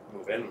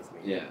move in with me.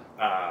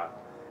 Yeah.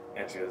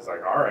 And she was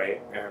like, all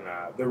right. And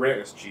the rent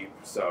is cheap,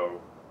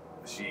 so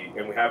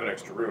and we have an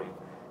extra room.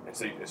 And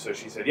so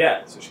she said,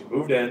 yeah. So she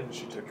moved in,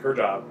 she took her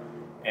job,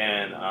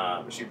 and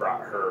she brought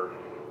her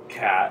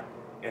cat.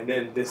 And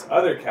then this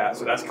other cat,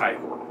 so that's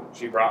Kaiko.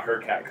 She brought her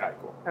cat,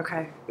 Kaiko.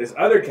 Okay. This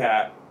other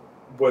cat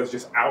was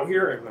just out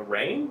here in the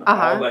rain,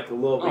 all like a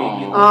little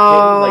baby.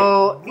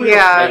 Oh, kitten,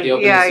 like,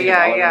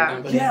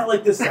 yeah. Yeah,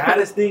 like the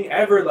saddest thing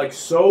ever, like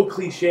so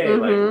cliche,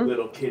 like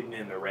little kitten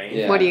in the rain.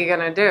 Yeah. What are you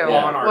gonna do?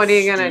 On our What are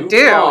you gonna stoop.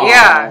 do?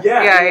 Aww.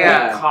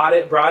 Yeah. Caught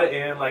it, brought it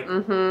in, like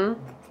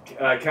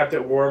kept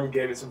it warm,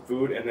 gave it some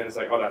food, and then it's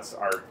like, oh, that's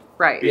our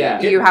right.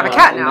 Yeah. You have a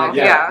cat now.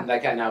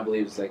 That cat now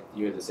believes like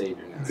you're the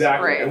savior now.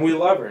 Exactly, Right. and we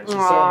love her, and she's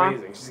so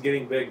amazing. She's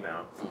getting big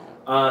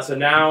now. So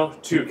now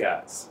 2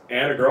 cats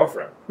and a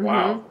girlfriend.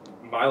 Wow.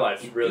 My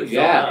life's really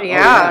filling up.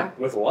 Yeah.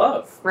 With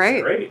love. Right.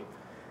 It's great.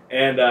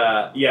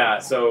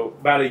 And so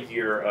about a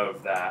year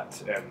of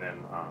that, and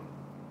then,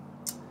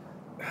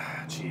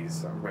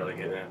 geez, I'm really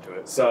getting into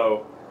it.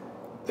 So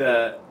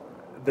the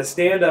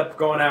stand-up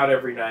going out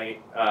every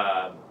night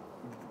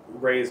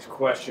raised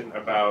questions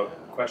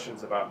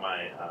about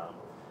my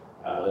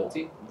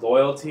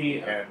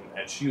loyalty, and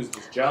she was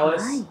just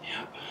jealous,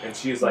 and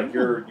she was like,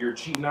 "You're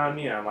cheating on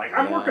me," and I'm like,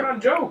 "I'm working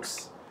on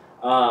jokes."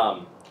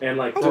 And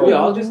like, did we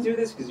all just do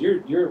this? Because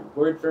you're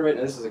word for it,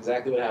 and this is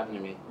exactly what happened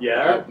to me.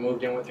 Yeah. I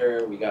moved in with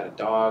her. We got a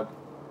dog.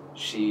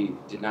 She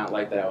did not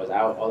like that I was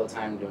out all the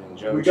time doing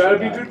jokes. We gotta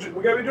be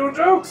doing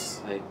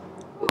jokes. Like,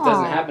 it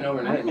doesn't happen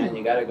overnight, man.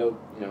 You gotta go,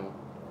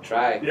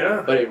 try.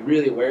 Yeah. But it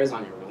really wears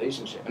on your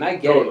relationship, and I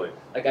get it.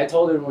 Like I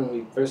told her when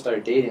we first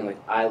started dating, like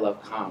I love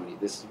comedy.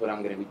 This is what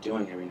I'm gonna be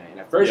doing every night. And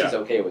at first she's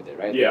okay with it,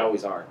 right? Yeah. They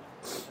always are.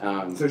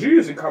 So she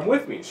used to come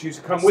with me. She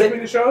used to come with me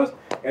to shows,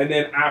 and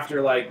then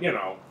after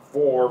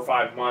 4 or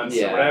 5 months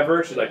or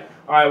whatever, she's like,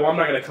 all right, well, I'm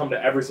not going to come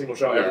to every single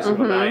show every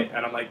single night.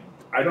 And I'm like,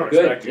 I don't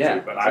expect you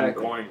to, but I'm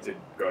going to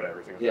go to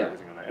every single show every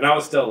single night. And I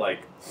was still like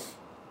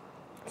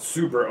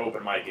super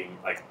open micing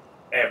like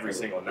every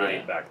single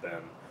night back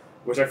then,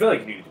 which I feel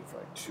like you need to do for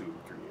like 2-3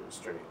 years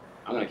straight.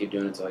 I'm going to keep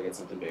doing it until I get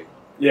something big.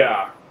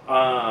 Yeah.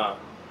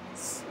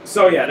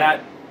 So yeah,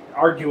 that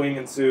arguing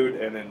ensued,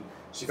 and then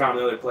she found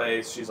another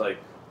place. She's like,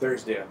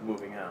 Thursday, I'm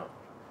moving out.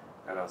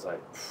 And I was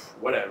like,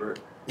 whatever.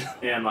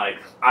 And like,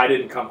 I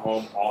didn't come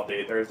home all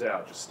day Thursday.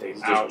 I just stayed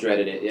out. Just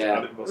dreaded it, yeah.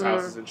 Other people's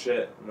houses and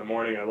shit. In the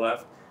morning, I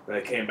left. And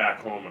I came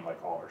back home, and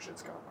like, all our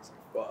shit's gone. I was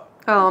like,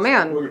 fuck. Oh,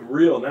 man. It's looking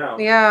real now.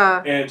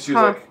 Yeah. And she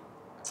was like,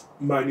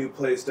 my new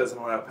place doesn't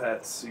allow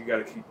pets, so you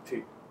gotta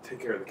take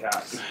care of the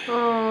cats.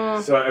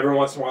 So every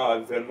once in a while,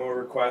 I Venmo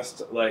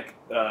request like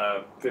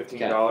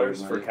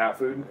 $15 for cat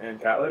food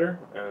and cat litter,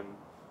 and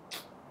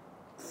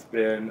it's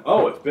been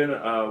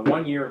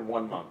 1 year and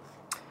 1 month.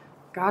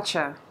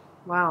 Gotcha.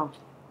 Wow.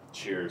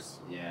 Cheers.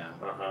 Yeah.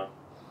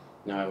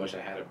 Now I wish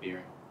I had a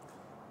beer.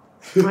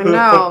 I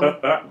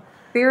know.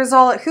 Beers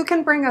all. Who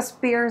can bring us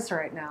beers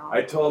right now?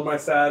 I told my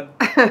sad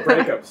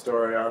breakup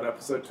story on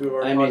episode 2 of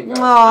our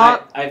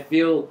podcast. I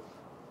feel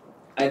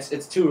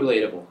it's too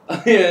relatable.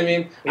 You know what I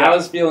mean? Yeah. I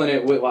was feeling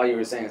it while you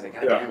were saying. It's like,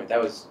 God damn it,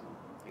 that was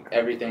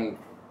everything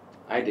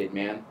I did,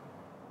 man.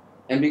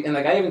 And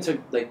like I even took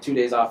like 2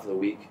 days off of the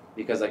week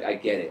because like I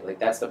get it. Like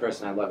that's the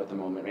person I love at the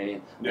moment,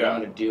 right? I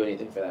don't want to do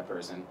anything for that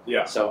person.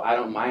 Yeah. So I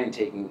don't mind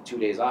taking 2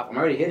 days off. I'm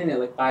already hitting it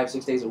like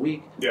 5-6 days a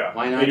week. Yeah.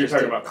 Why not? And you're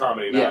talking about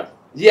comedy now.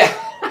 Yeah.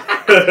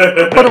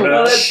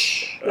 Well,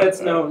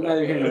 that's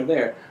neither here nor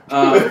there.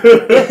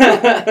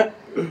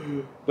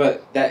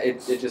 But that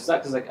it just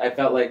sucked because like I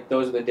felt like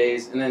those are the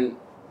days, and then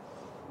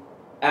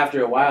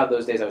after a while,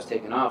 those days I was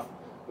taking off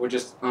were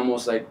just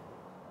almost like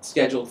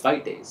scheduled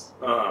fight days.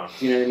 You know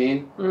what I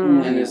mean?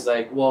 And it's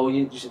like, well,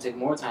 you should take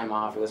more time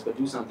off, or let's go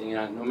do something. You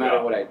know, no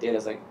matter what I did,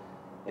 it's like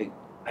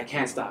I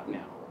can't stop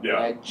now. Yeah.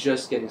 I'm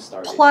just getting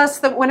started. Plus,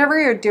 whenever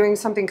you're doing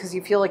something because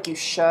you feel like you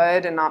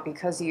should and not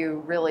because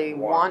you really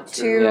want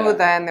to,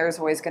 then there's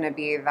always going to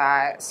be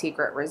that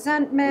secret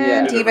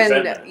resentment.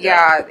 Even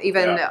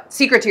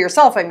secret to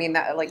yourself. I mean,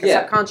 that like a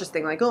subconscious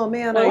thing, like, oh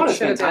man, I I want to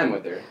should have spend time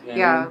with her. You know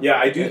yeah. Yeah,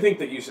 I do think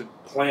that you should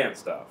plan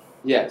stuff.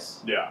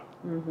 Yes. Yeah.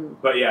 Mm-hmm.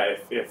 But yeah,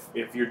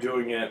 if you're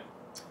doing it,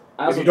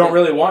 if you don't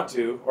really want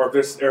to, or if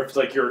it's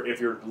like if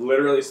you're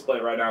literally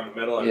split right down the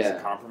middle and it's a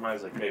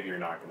compromise, like maybe you're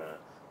not gonna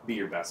be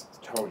your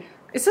best Tony.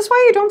 Is this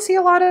why you don't see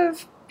a lot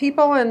of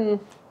people in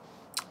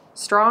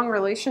strong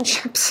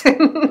relationships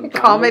in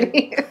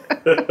comedy?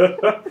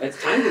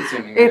 It's time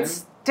consuming.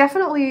 It's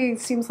definitely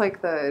seems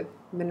like the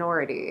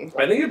minority.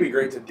 I think it'd be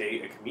great to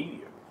date a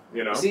comedian.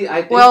 You know. See,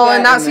 I think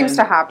and that seems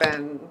to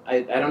happen.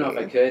 I don't know if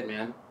I could,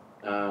 man.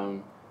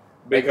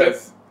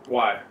 Because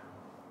why?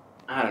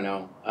 I don't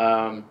know.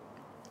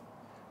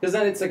 Because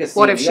then it's like a scene.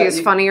 What if she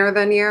is funnier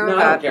than you? No,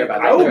 I don't care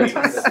about that. I would be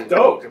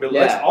stoked. But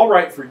it's all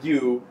right for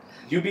you.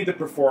 You be the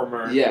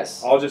performer.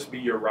 Yes. I'll just be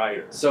your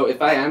writer. So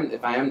if I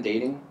am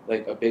dating,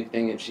 like a big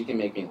thing, if she can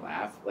make me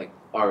laugh, like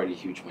already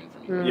huge win for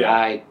me. Mm.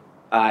 Yeah.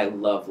 I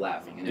love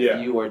laughing, and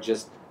if you are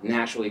just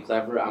naturally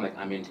clever,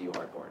 I'm into you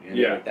hardcore. You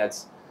know? Like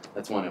that's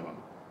one of them.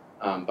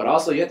 But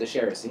also you have to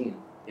share a scene.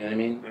 You know what I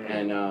mean?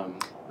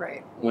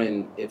 Mm-hmm.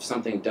 And if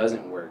something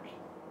doesn't work,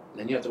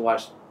 then you have to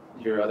watch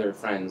your other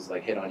friends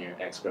like hit on your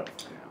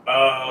ex-girlfriend.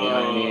 Oh, you know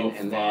what I mean?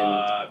 And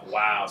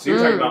wow. So you're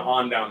talking about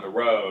on down the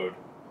road.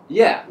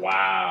 Yeah.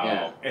 Wow.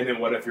 Yeah. And then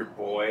what if your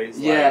boys?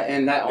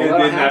 And then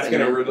that's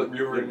gonna ruin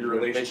your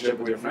relationship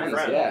with your friends.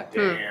 Yeah.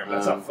 Damn,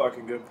 that's a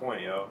fucking good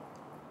point, yo.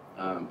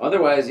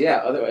 Otherwise,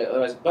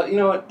 but you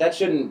know what? That's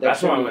why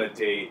I'm gonna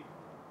date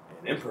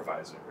an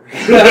improviser.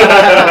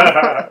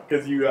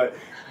 Because you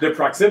the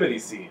proximity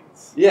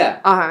scenes. Yeah.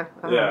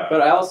 Yeah.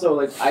 But I also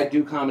I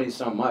do comedy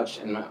so much,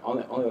 and my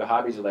only other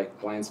hobbies are like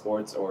playing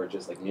sports or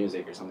just like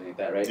music or something like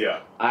that, right?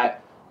 Yeah. I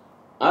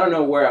don't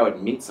know where I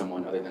would meet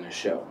someone other than a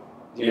show.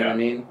 Do you know what I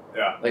mean?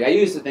 Yeah. Like I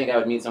used to think I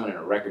would meet someone in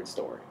a record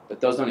store, but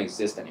those don't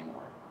exist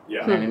anymore.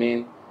 Yeah. You know what I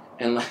mean?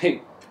 And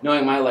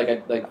knowing my luck, you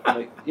know what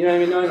I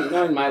mean?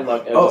 Knowing my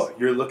luck.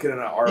 You're looking at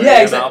an R&B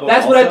album.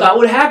 That's what I thought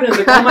would happen. It's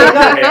like, oh my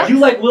god, you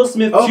like Will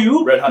Smith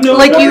too? No,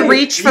 like you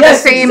reach for the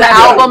same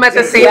album at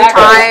the same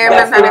time,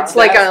 and then it's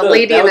like a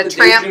Lady and the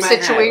Tramp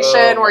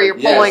situation where you're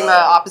pulling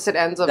the opposite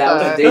ends of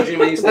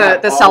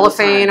the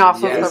cellophane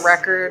off of the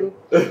record.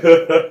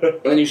 And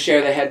then you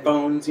share the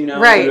headphones, you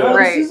know? Right.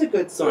 This is a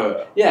good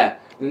song. Yeah.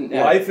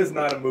 Life is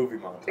not a movie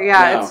montage.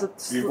 Yeah,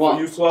 it's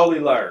you slowly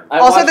learn.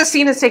 Also, the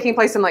scene is taking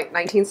place in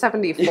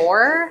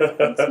 1974.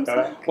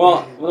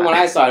 Well, when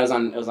I saw it,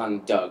 it was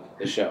on Doug,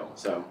 the show.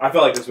 So I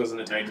felt like this was in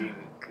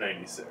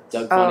 1996.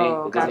 Doug Funny,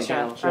 the Disney gotcha.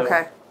 Channel show.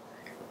 Okay.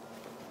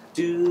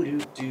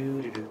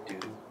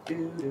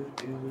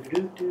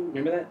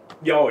 Remember that?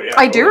 Yo, yeah.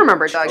 I do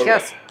remember Doug.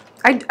 Yes.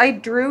 I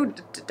drew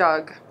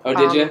Doug. Oh,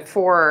 did you?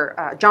 For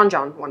John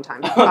one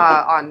time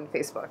on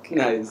Facebook.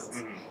 Nice.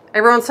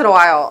 Every once in a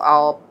while,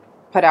 I'll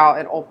put out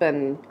an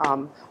open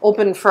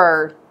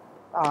for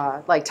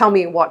tell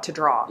me what to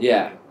draw.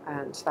 Yeah.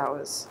 And that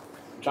was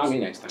draw me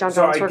next time. John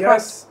so John's I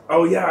request. guess.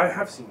 Oh yeah, I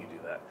have seen you do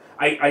that.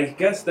 I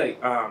guess that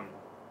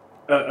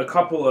a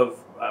couple of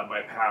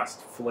my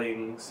past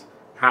flings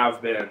have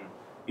been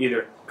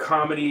either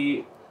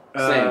comedy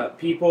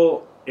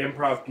people,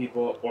 improv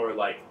people, or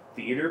like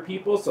theater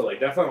people. So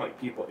like definitely like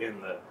people in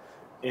the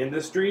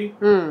industry,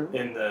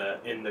 in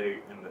the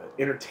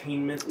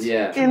entertainment.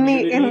 Yeah. In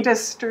the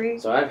industry.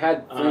 So I've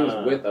had things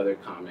with other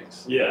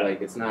comics. Yeah.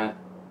 Like it's not.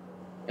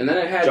 And then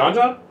I had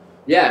John.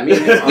 Yeah, me.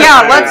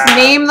 Yeah, let's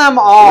name them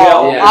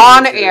all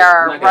on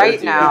air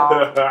right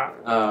now.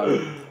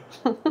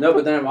 No,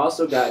 but then I've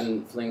also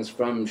gotten flings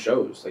from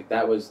shows. Like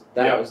that was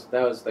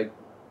like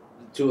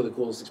two of the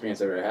coolest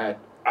experiences I've ever had.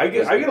 I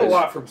get a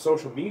lot from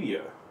social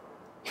media.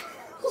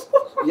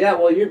 Yeah,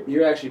 well,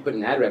 you're actually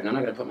putting ad revenue. I'm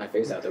not gonna put my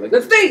face out there like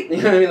let's date. You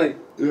know what I mean? Like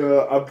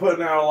I'm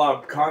putting out a lot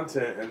of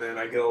content, and then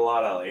I get a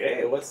lot of like,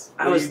 hey, when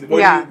you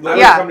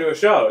come to a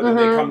show, and then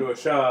they come to a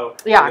show.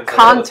 Yeah,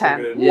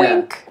 content.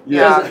 Wink.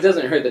 Yeah, it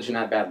doesn't hurt that you're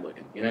not bad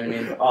looking. You know what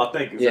I mean? Oh,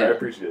 thank you, sir. I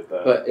appreciate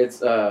that. But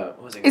it's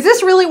what was it? Is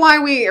this really why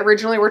we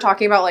originally were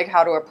talking about like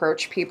how to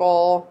approach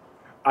people?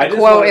 I just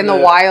quote in the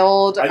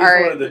wild. I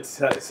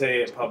just wanted to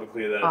say it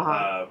publicly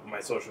that my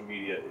social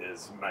media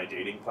is my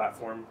dating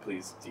platform.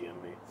 Please DM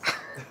me.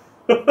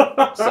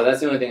 So that's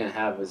the only thing I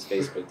have is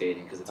Facebook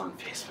dating because it's on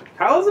Facebook.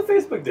 How is it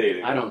Facebook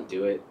dating? I don't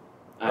do it.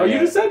 You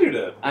just said you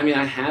did. I mean,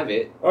 I have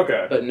it.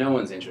 Okay. But no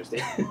one's interested.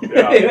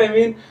 Yeah. You know what I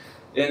mean?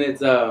 And it's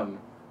what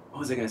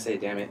was I gonna say?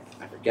 Damn it,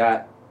 I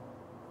forgot.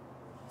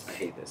 I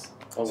hate this.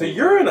 So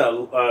you're in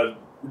a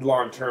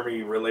long-term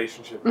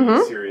relationship,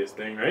 serious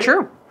thing, right?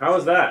 True. How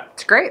is that?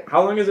 It's great.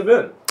 How long has it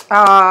been?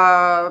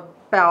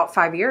 About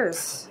 5 years.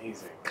 That's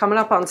amazing. Coming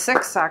up on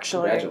 6,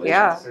 actually. Congratulations.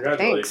 Yeah.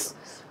 Congratulations.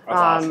 Thanks. That's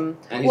awesome.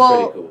 And he's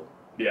pretty cool.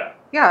 Yeah.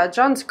 Yeah,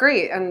 John's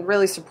great and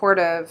really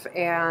supportive,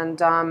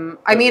 and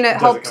I mean it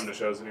helped. Doesn't come to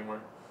shows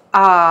anymore.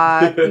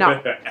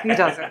 No, he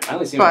doesn't. I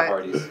only see him at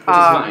parties, which is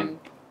fine.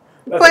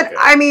 But okay.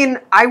 I mean,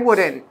 I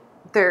wouldn't.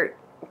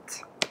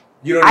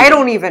 I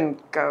don't even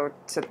go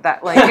to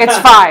that. Like, it's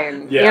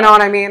fine. Yeah. You know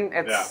what I mean?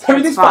 It's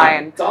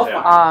fine. It's all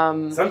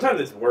fine. Sometimes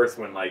it's worse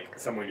when like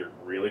someone you're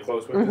really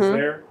close with is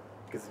there,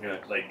 because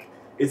like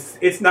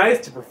it's nice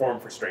to perform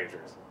for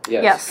strangers.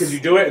 Yes. Because you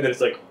do it and then it's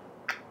like.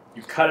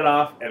 you cut it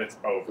off and it's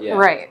over. Yeah.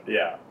 Right.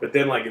 Yeah. But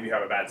then like if you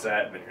have a bad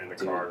set and then you're in the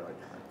car, like,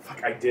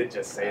 fuck, I did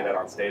just say that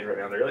on stage right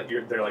now.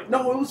 They're like,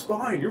 no, it was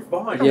fine. You're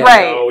fine. Yeah.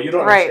 Right. No, you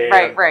don't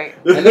understand. Right.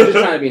 And they're just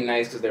trying to be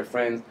nice because they're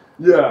friends.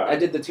 Yeah. I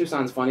did the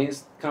Tucson's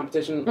Funniest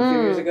competition a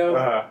few years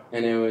ago,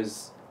 and it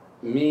was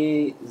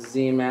me,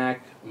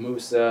 Z-Mac,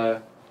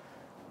 Musa,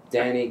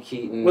 Danny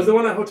Keaton. Was the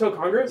one at Hotel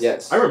Congress?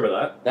 Yes. I remember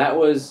that. That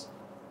was,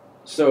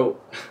 so,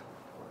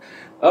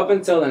 up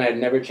until then I'd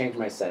never changed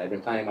my set. I'd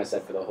been planning my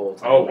set for the whole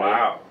time. Oh, right?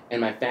 wow.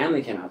 And my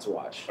family came out to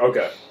watch.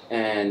 Okay.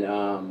 And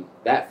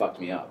that fucked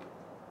me up.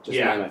 Just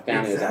knowing my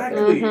family was out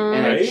there. exactly.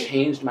 And I Right?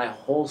 changed my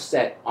whole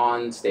set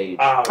on stage.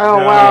 Oh, Oh,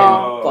 no.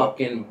 wow. And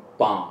fucking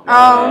bombed.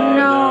 Oh,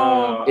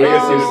 no. I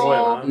guess it was Oh.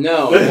 one, huh?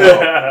 No,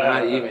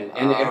 not even.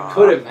 And it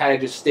could have had I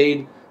just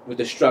stayed with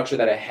the structure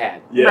that I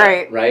had. Yeah.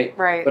 Right.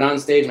 Right? But on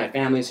stage, my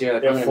family's here.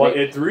 Like,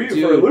 It threw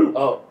you for a loop.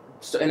 Oh,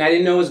 so, and I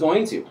didn't know it was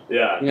going to. Yeah. You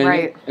know what I mean?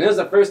 Right. And it was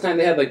the first time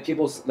they had like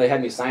people. They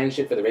had me sign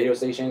shit for the radio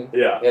station.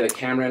 Yeah. They had a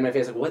camera in my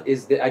face. Like, what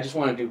is this? I just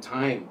want to do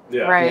time.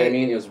 Yeah. Right. You know what I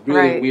mean? It was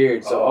really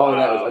weird. So all of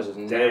that was just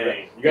never.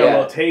 Dang. You got a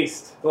little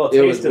taste. A little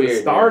It was taste of the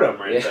weird, stardom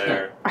man. right Yeah.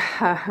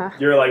 there.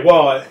 You're like,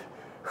 well,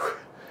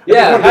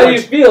 Yeah, how do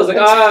you feel? It's like,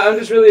 I'm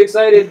just really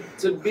excited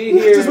to be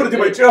here. I just want to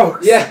do my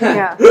jokes. Yeah.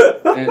 Yeah.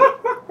 And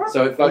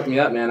so it fucked me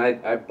up, man.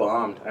 I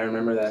bombed. I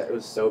remember that. It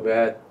was so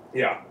bad.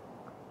 Yeah.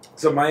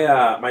 So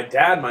my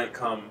dad might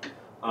come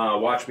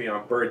watch me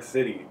on Bird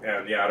City,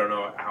 and yeah, I don't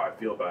know how I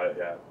feel about it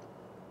yet.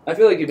 I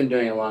feel like you've been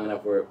doing it long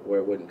enough where it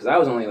wouldn't. Because I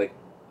was only like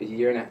a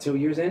year and a half, 2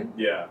 years in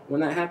Yeah. when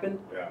that happened.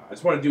 Yeah. I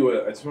just want to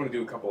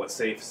do a couple of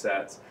safe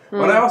sets,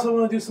 but I also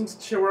want to do some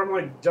shit where I'm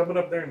like jumping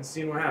up there and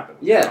seeing what happens.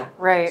 Yeah. You know?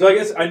 Right. So I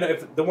guess I know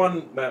if the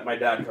one that my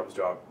dad comes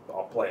to,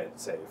 I'll play it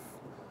safe,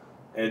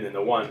 and then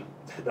the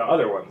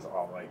other ones,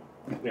 I'll like,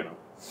 you know.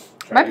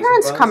 try My to do some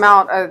parents fun come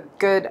stuff. out a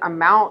good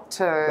amount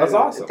to. That's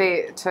awesome.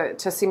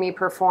 To see me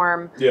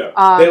perform. Yeah.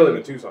 They live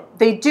in Tucson.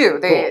 They do.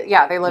 They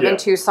live Yeah. in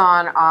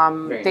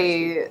Tucson.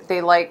 Very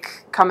They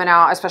like coming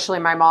out, especially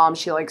my mom.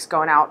 She likes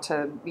going out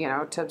to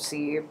to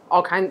see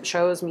all kinds of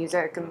shows,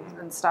 music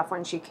and stuff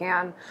when she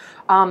can,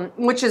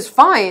 which is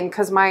fine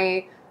because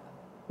my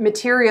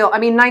material. I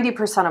mean,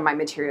 90% of my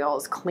material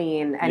is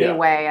clean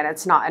anyway, and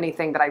it's not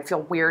anything that I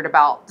feel weird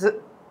about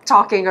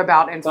talking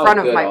about in front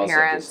of my also,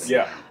 parents.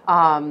 Yeah.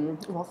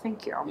 Well,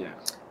 thank you. Yeah.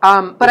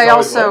 But It's I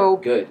always also.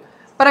 Good.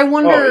 But I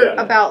wonder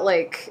yeah. about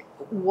like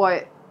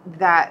what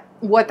that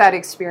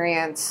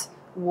experience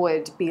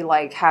would be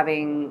like,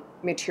 having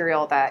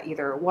material that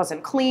either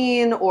wasn't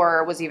clean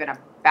or was even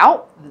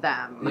about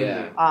them.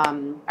 Yeah.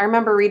 I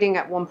remember reading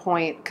at one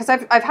point, because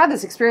I've had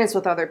this experience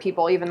with other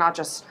people, even not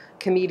just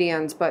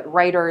comedians, but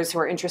writers who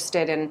are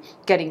interested in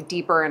getting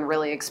deeper and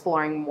really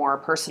exploring more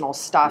personal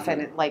stuff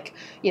and like,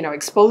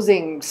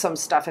 exposing some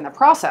stuff in the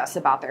process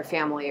about their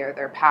family or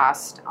their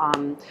past,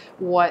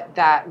 what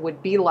that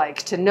would be like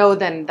to know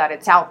then that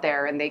it's out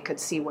there and they could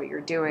see what you're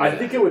doing. I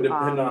think it would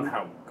depend on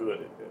how good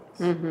it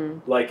is.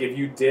 Mm-hmm. Like if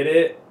you did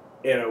it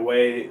in a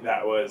way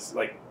that was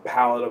like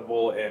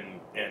palatable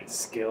and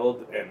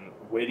skilled and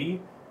witty,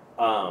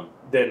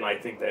 then I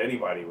think that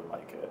anybody would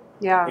like it,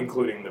 Yeah.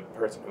 including the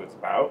person who it's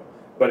about.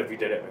 But if you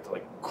did it with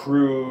like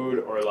crude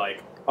or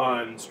like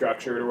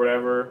unstructured or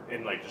whatever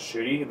and like just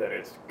shitty, then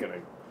it's gonna.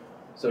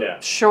 So Yeah.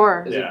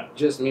 Sure. is Yeah. it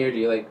just me, or do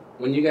you like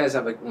when you guys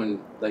have like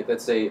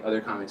let's say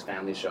other comics'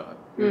 families show up?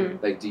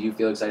 Like, do you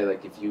feel excited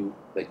like if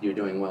you're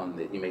doing well and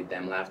that you made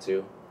them laugh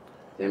too?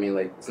 I mean,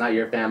 like, it's not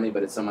your family,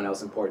 but it's someone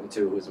else important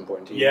too who's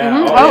important to you. Yeah.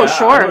 Mhm. Oh, Oh, yeah, I know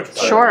sure, what you're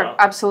talking sure, about.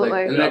 absolutely.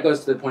 Like, and that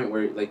goes to the point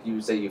where, like,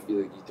 you say you feel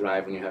like you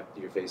thrive when you have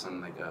your face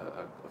on like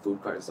a food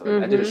cart and stuff.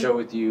 I did a show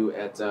with you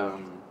at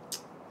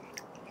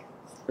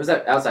was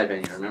that outside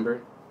venue?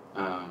 Remember?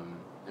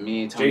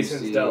 Me, Tony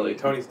Jason's C. Deli,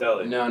 Tony's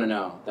Deli.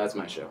 No, that's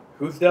my show.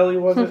 Whose deli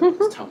was it?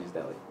 It's Tony's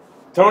Deli.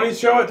 Tony's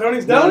show at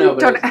Tony's Deli. No,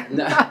 but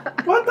no.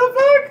 What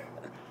the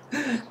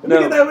fuck?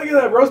 Look at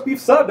that roast beef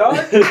sub, dog.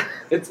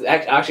 It's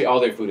actually all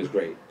their food is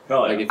great.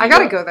 Oh, Like, yeah. if I you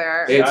gotta go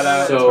there. It's Shout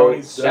out so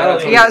Tony's shout out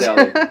Deli. Tony's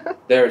Yeah. Deli.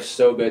 They're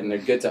so good and they're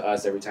good to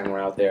us every time we're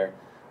out there.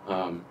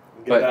 Get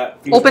But-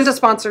 that feature- Open to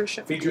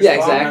sponsorship. feature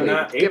Yeah, spot on exactly.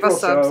 that Give April us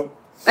subs. show.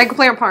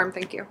 Eggplant parm,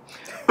 thank you.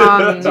 Do you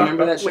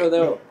remember that show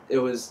though? It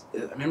was.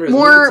 I remember. It was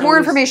More Tony's-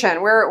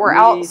 information. We're me,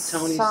 Tony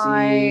C,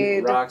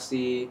 outside.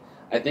 Roxy.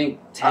 I think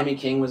Tammy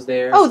King was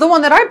there. Oh, the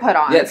one that I put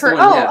on. Yeah, it's the one,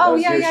 yeah, that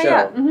was your yeah.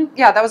 show.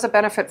 Yeah, that was a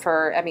benefit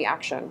for Emmy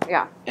Action.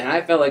 Yeah. And I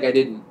felt like I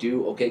didn't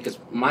do okay because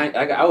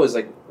I was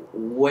like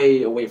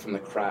way away from the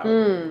crowd. Do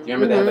you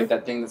remember they had like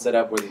that thing that's set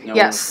up where no one was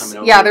Yes. coming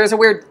over? Yeah, there's a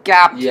weird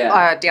gap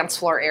Yeah. dance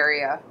floor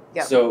area.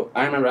 Yeah. So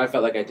I remember I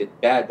felt like I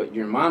did bad, but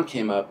your mom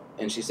came up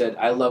and she said,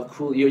 "I love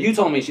Coolio." You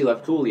told me she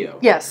loved Coolio.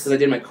 Yes. Because I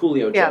did my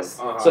Coolio Yes.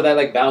 joke. Uh-huh. So that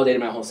like validated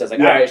my whole set. Like,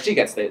 Yeah. all right, she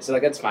gets it. So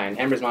like that's fine.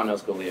 Amber's mom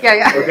knows Coolio.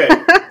 Yeah. Okay,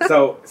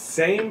 so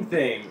same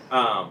thing.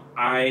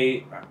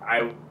 I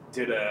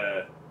did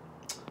a,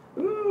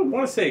 I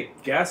want to say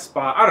guest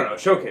spot. I don't know,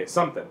 showcase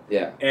something.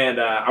 Yeah. And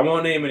I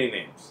won't name any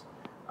names,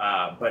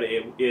 but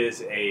it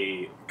is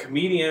a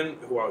comedian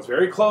who I was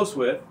very close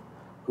with,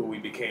 who we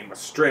became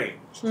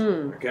estranged.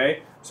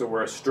 Okay, so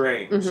we're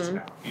estranged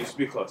now. Used to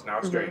be close, now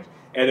estranged.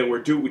 And then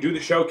we do the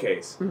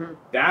showcase.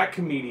 That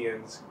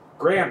comedian's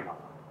grandma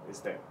is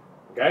there.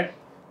 Okay,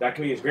 that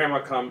comedian's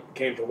grandma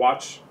came to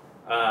watch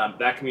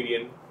that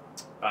comedian,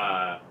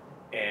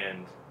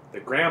 and the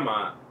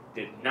grandma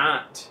did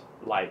not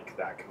like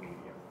that comedian,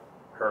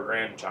 her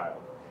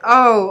grandchild.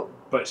 Oh.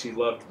 But she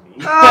loved me.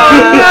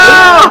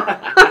 Oh,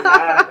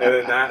 no! And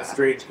then that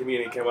strange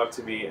comedian came up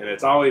to me, and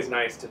it's always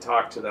nice to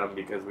talk to them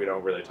because we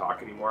don't really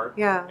talk anymore.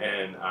 Yeah.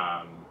 And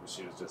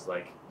she was just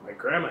like, my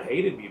grandma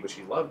hated me, but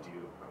she loved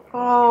you.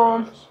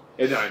 Oh.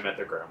 And then I met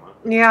their grandma.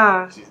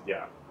 Yeah.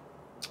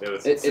 It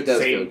was it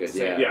does feel good.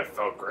 Yeah. Yeah, it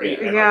felt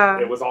great. Yeah. And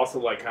like, it was also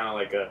like kind of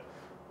like a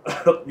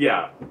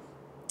yeah.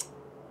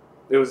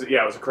 It was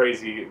a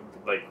crazy,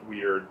 like,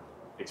 weird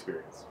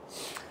experience.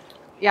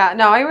 Yeah,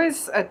 no, I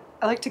always I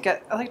like to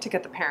get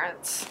the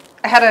parents.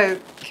 I had a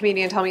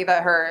comedian tell me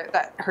that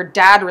her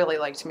dad really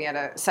liked me at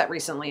a set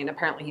recently, and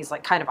apparently he's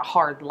like kind of a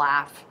hard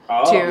laugh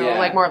too, yeah.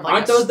 like more of like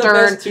Aren't a those stern.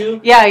 the best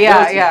too?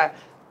 Yeah.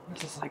 I'm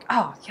just like,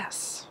 oh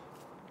yes.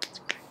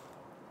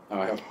 Oh,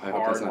 I hope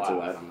that's not too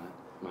loud on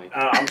that mic.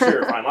 I'm sure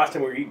you're fine. Last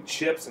time we were eating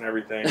chips and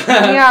everything.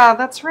 Yeah,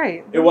 that's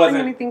right. It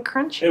wasn't anything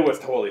crunchy. It was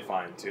totally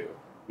fine too.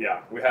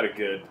 Yeah, we had a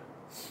good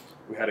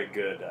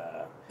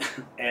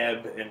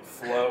ebb and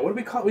flow. What did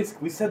we call it?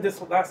 We said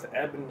this last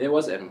ebb and... It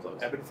was ebb and flow.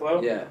 Ebb and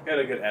flow? Yeah. We had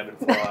a good ebb and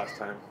flow last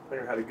time. I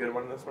think we had a good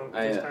one this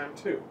time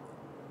too.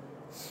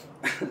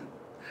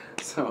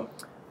 So,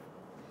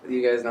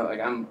 you guys know,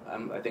 like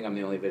I think I'm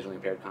the only visually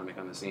impaired comic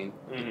on the scene.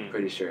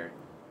 Pretty sure.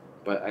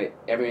 But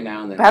every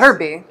now and then... Better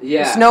be.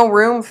 Yeah. There's no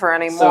room for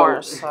any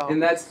more. So.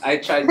 And I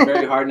tried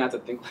very hard not to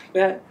think like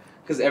that,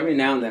 because every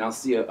now and then I'll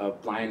see a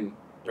blind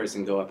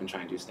person go up and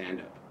try and do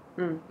stand-up.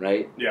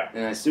 Right? Yeah.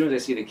 And as soon as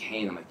I see the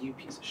cane, I'm like, you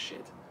piece of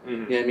shit. You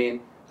know what I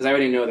mean? Because I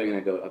already know they're going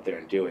to go up there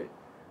and do it.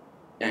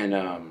 And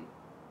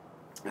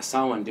I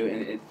saw one do it,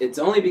 and it's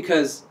only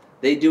because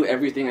they do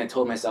everything I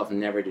told myself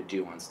never to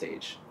do on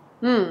stage.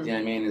 You know what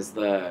I mean? Is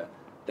the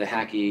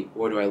hacky,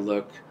 where do I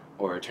look,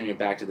 or turn your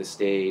back to the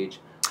stage,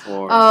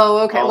 or... Oh,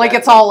 okay. Like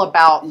it's all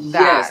about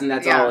that. Yes, and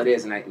that's all it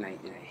is, and I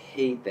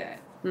hate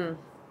that.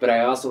 But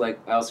I also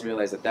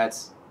realize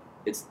that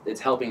it's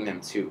helping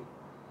them too.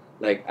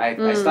 Like,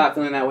 I stopped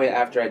feeling that way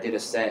after I did a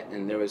set,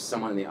 and there was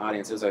someone in the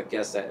audience. It was a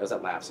guest set. It was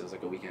at Laughs. It was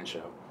like a weekend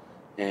show.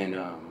 And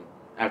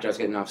after I was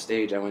getting off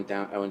stage, I went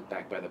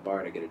back by the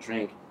bar to get a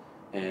drink,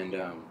 and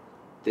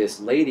this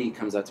lady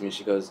comes up to me.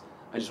 She goes,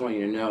 I just want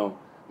you to know,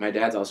 my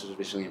dad's also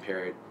visually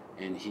impaired,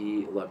 and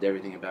he loved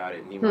everything about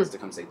it, and he wants to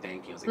come say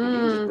thank you. I was like, well, you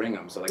can just bring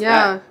him. So, like,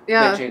 that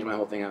changed my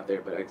whole thing out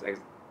there. But,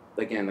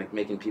 again, like,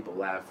 making people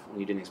laugh when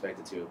you didn't expect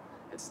it to,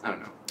 I don't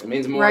know. It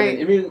means more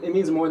it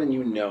means more than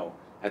you know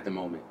at the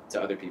moment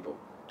to other people.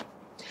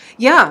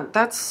 Yeah,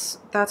 that's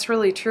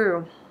really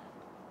true.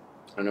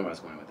 I don't know where I was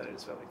going with that. I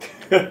just felt like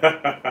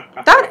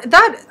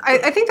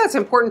I think that's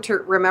important to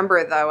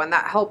remember, though, and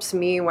that helps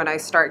me when I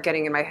start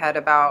getting in my head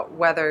about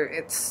whether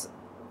it's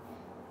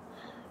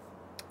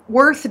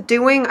worth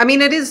doing. I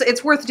mean,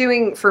 it's worth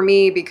doing for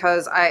me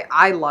because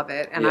I love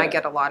it and I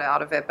get a lot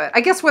out of it. But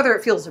I guess whether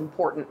it feels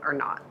important or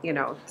not,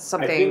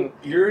 something. I think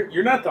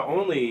you're not the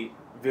only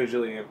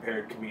visually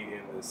impaired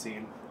comedian in the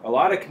scene. A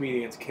lot of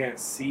comedians can't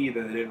see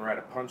that they didn't write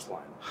a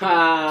punchline.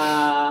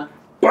 Ha!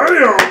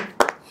 Bam!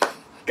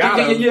 Got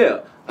him.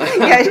 Yeah.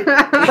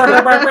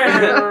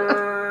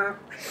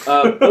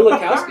 Bill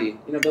Lukowski.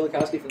 You know Bill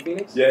Lukowski from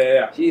Phoenix?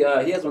 Yeah. He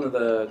has one of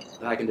the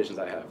high conditions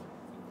I have.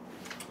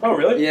 Oh,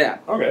 really? Yeah.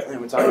 Okay. And we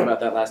were talking about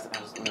that last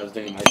time when I was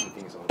doing Mice in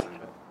Phoenix all the time.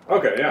 But,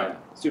 okay, yeah.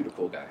 Super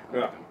cool guy.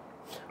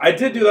 I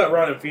did do that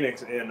run in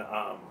Phoenix in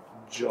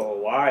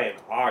July and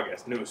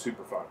August, and it was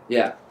super fun.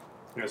 Yeah.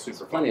 It was super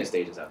fun. Plenty of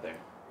stages out there.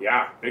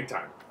 Yeah, big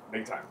time.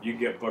 You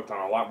get booked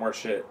on a lot more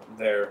shit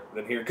there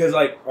than here. Because,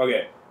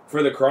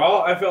 for the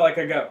crawl, I feel like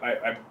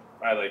I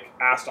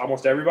asked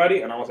almost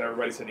everybody, and almost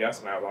everybody said yes,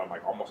 and I was on,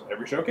 almost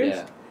every showcase.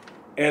 Yeah.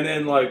 And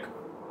then,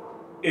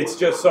 it's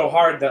just so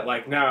hard that,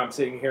 now I'm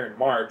sitting here in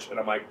March, and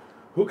I'm like,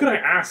 who can I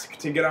ask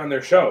to get on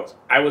their shows?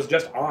 I was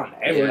just on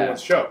everyone's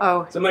show.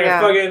 Oh, so I'm like,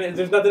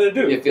 there's nothing to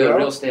do. You feel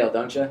real stale,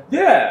 don't you?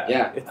 Yeah.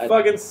 Yeah. It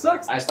fucking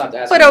sucks. I stopped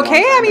asking. But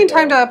okay, I mean,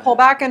 time to pull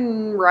back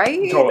and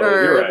write,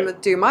 you're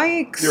right. Do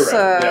mics, You're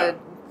right.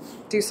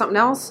 do something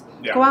else.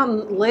 Yeah. Go out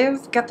and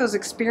live, get those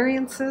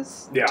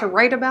experiences to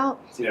write about.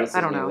 Yeah.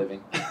 I don't know.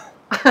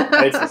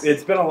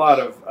 It's been a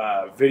lot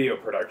of video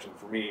production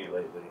for me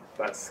lately.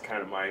 That's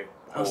kind of my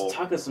I was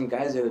talking to some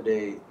guys the other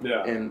day,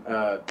 yeah. And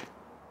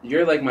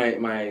you're like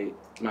my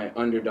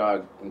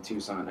underdog in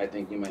Tucson. I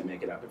think you might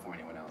make it out before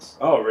anyone else.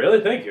 Oh,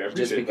 really? Thank you. I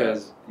Just appreciate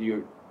because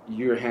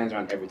your hands are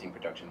on everything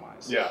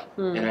production-wise. Yeah.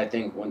 And I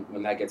think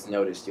when that gets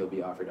noticed, you'll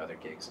be offered other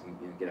gigs and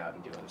get out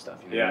and do other stuff.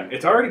 You know yeah, what I mean?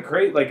 It's already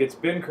great. It's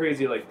been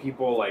crazy.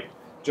 People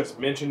just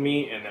mention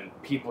me, and then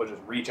people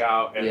just reach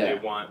out and they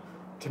want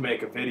to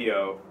make a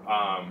video.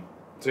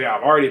 So yeah,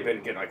 I've already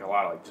been getting a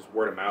lot of just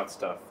word of mouth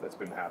stuff that's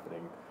been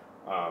happening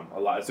a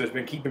lot. So it's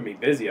been keeping me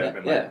busy. I've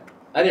been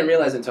I didn't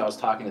realize it until I was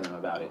talking to them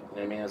about it. You know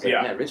what I mean? I was like,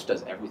 man, Rich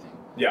does everything.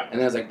 Yeah. And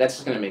then I was like, that's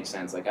just going to make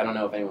sense. Like, I don't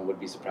know if anyone would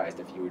be surprised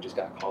if you just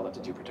got called up to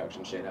do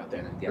production shit out there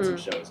and get some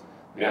shows.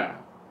 Like, I don't know.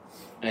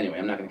 Anyway,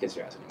 I'm not going to kiss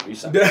your ass anymore. You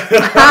suck.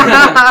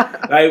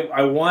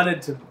 I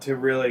wanted to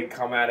really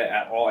come at it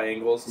at all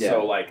angles. Yeah.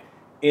 So, like,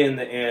 in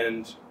the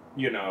end,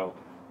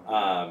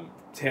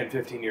 10,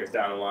 15 years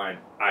down the line,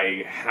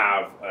 I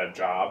have a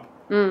job,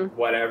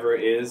 whatever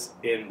it is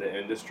in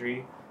the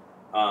industry.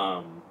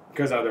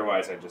 Because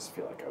otherwise, I just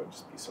feel like I would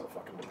just be so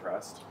fucking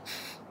depressed.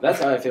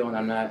 That's how I feel when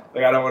I'm not.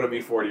 Like, I don't want to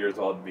be 40 years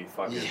old and be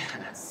fucking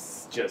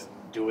just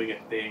doing a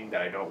thing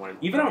that I don't want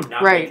to. Even though I'm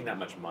not making that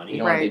much money, you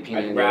don't want to be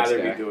I'd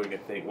rather be doing a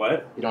thing.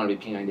 What? You don't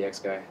want to be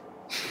P90X guy.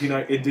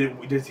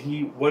 Does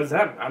he? What is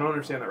that? I don't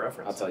understand that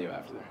reference. I'll tell you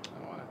after. I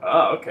don't want to.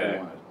 Oh, okay. I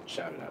don't want to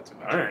shout it out too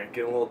much. All right,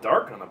 getting a little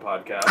dark on the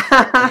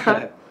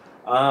podcast.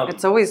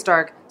 It's always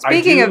dark.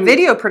 Speaking of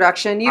video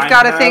production, you've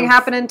got a thing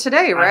happening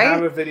today, right? I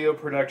have a video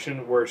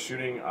production. We're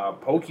shooting a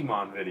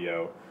Pokemon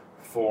video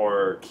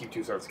for Keep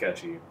Tucson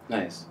Sketchy.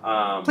 Nice.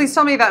 Please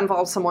tell me that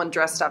involves someone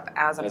dressed up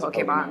as a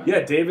Pokemon.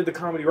 Yeah, David the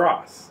Comedy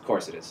Ross. Of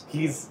course it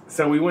is.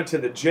 So we went to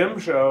the gym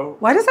show.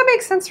 Why does that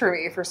make sense for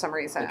me for some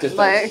reason? He's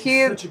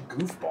such a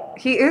goofball.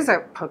 He is a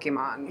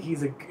Pokemon.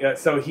 He's a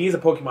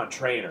Pokemon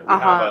trainer. We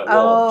have a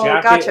little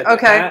jacket.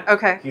 Gotcha.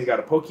 Okay. He's got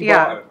a Pokeball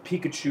and a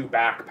Pikachu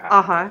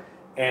backpack.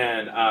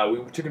 And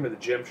we took him to the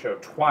gym show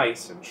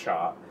twice and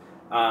shot.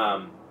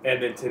 And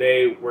then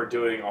today we're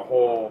doing a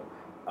whole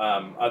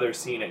other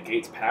scene at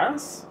Gates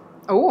Pass.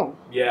 Oh.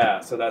 Yeah,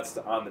 so that's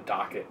on the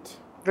docket.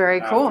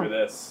 Very cool. After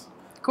this.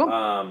 Cool.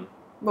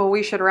 Well,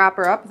 we should wrap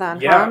her up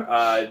then. Yeah.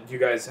 Huh? Do you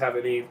guys have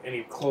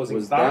any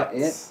closing thoughts? Was that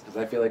it? Because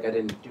I feel like I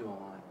didn't do a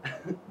lot.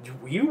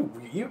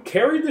 You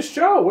carried the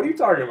show. What are you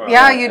talking about?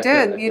 Yeah, you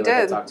did. You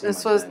did.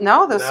 This was good.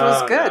 No.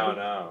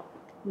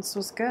 This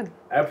was good.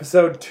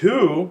 Episode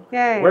 2.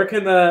 Yay. Where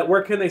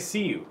can they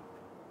see you?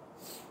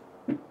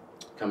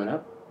 Coming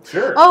up.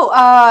 Sure. Oh,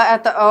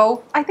 at the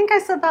O. I think I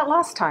said that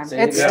last time.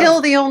 It's still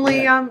the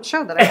only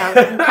show that I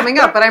have coming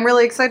up, but I'm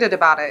really excited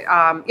about it.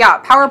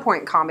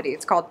 PowerPoint comedy.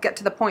 It's called Get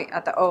to the Point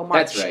at the O,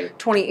 March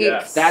 28th.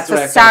 Yes. That's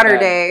a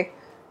Saturday,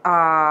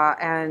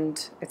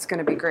 and it's going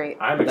to be great.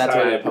 I'm excited. That's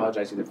why I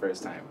apologized to you the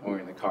first time when we were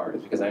in the car,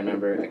 because I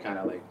remember I kind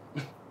of like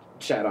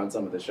chat on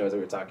some of the shows that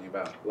we were talking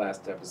about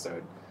last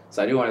episode.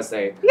 So I do want to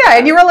say... Yeah,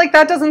 and you were like,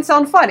 that doesn't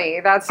sound funny.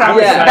 That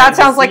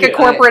sounds like a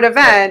corporate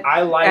event.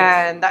 I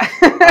like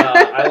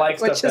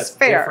stuff which that's is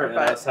fair, different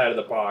and outside of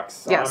the box.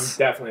 So I'm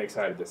definitely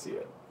excited to see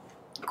it.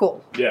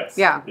 Cool. Yes.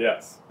 Yeah.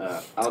 Yes.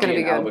 I'll be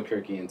in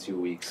Albuquerque in 2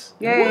 weeks.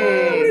 Yay. What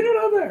are you doing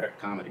out there?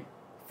 Comedy.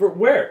 For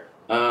where?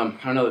 I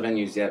don't know the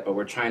venues yet, but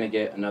we're trying to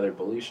get another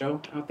bully show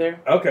out there.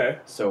 Okay.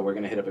 So we're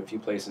going to hit up a few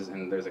places,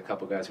 and there's a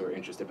couple guys who are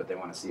interested, but they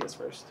want to see us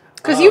first.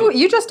 Because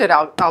you just did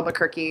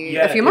Albuquerque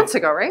a few months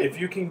ago, right? If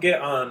you can get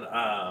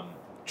on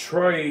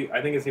Troy,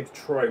 I think his name's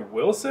Troy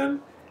Wilson.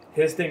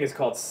 His thing is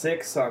called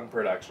Six Sun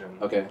Production.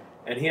 Okay.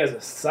 And he has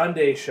a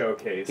Sunday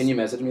showcase. Can you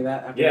message me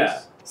that after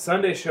this?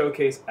 Sunday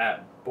showcase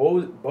at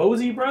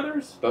Bozy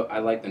Brothers. But I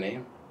like the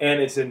name. And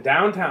it's in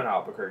downtown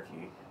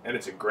Albuquerque, and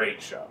it's a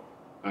great show.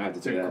 I have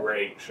to do that. It's a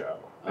great show.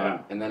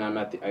 And then I'm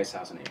at the Ice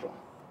House in April.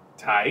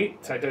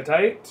 Tight.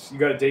 You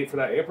got a date for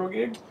that April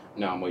gig?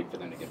 No, I'm waiting for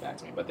them to get back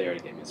to me, but they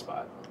already gave me a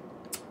spot.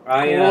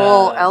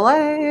 Cool, LA.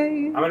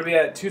 I'm going to be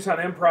at Tucson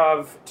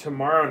Improv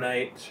tomorrow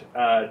night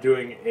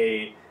doing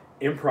a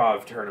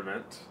improv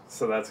tournament,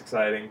 so that's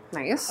exciting.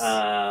 Nice.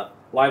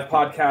 Live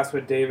podcast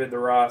with David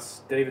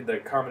the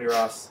Comedy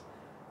Ross,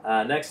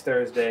 next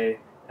Thursday,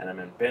 and I'm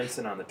in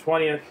Benson on the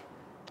 20th.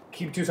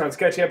 Keep Tucson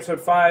Sketchy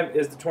episode 5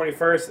 is the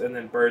 21st, and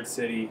then Bird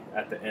City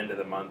at the end of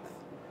the month.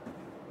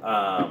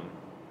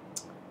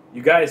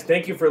 You guys,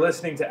 thank you for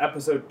listening to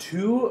episode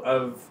 2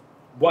 of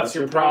What's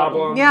Your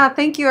Problem? Yeah,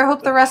 thank you. I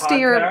hope the rest of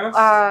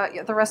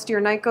your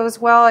night goes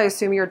well. I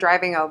assume you're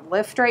driving a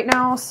Lyft right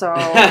now, so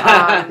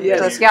her name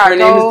is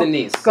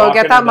Denise. Go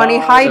get that money.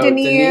 Hi,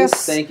 Denise.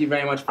 Thank you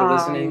very much for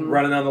listening.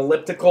 Running on the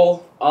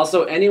elliptical.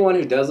 Also, anyone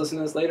who does listen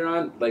to this later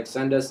on,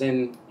 send us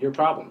in your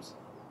problems.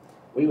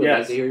 We would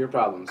like to hear your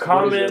problems.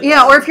 Comment.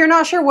 Yeah, or if you're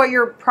not sure what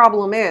your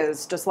problem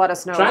is, just let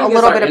us know a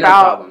little bit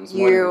about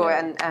you,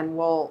 and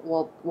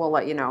we'll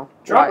let you know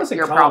what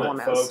your problem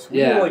is. Folks. We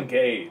will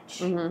engage.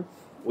 Mm-hmm.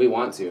 We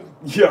want to.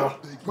 Yeah.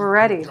 We're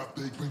ready.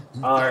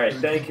 All right.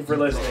 Thank you for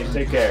listening.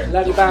 Take care.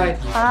 Love you. Bye.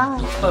 Bye.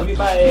 Love you.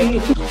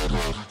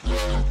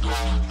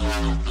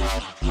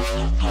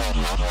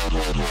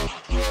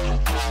 Bye.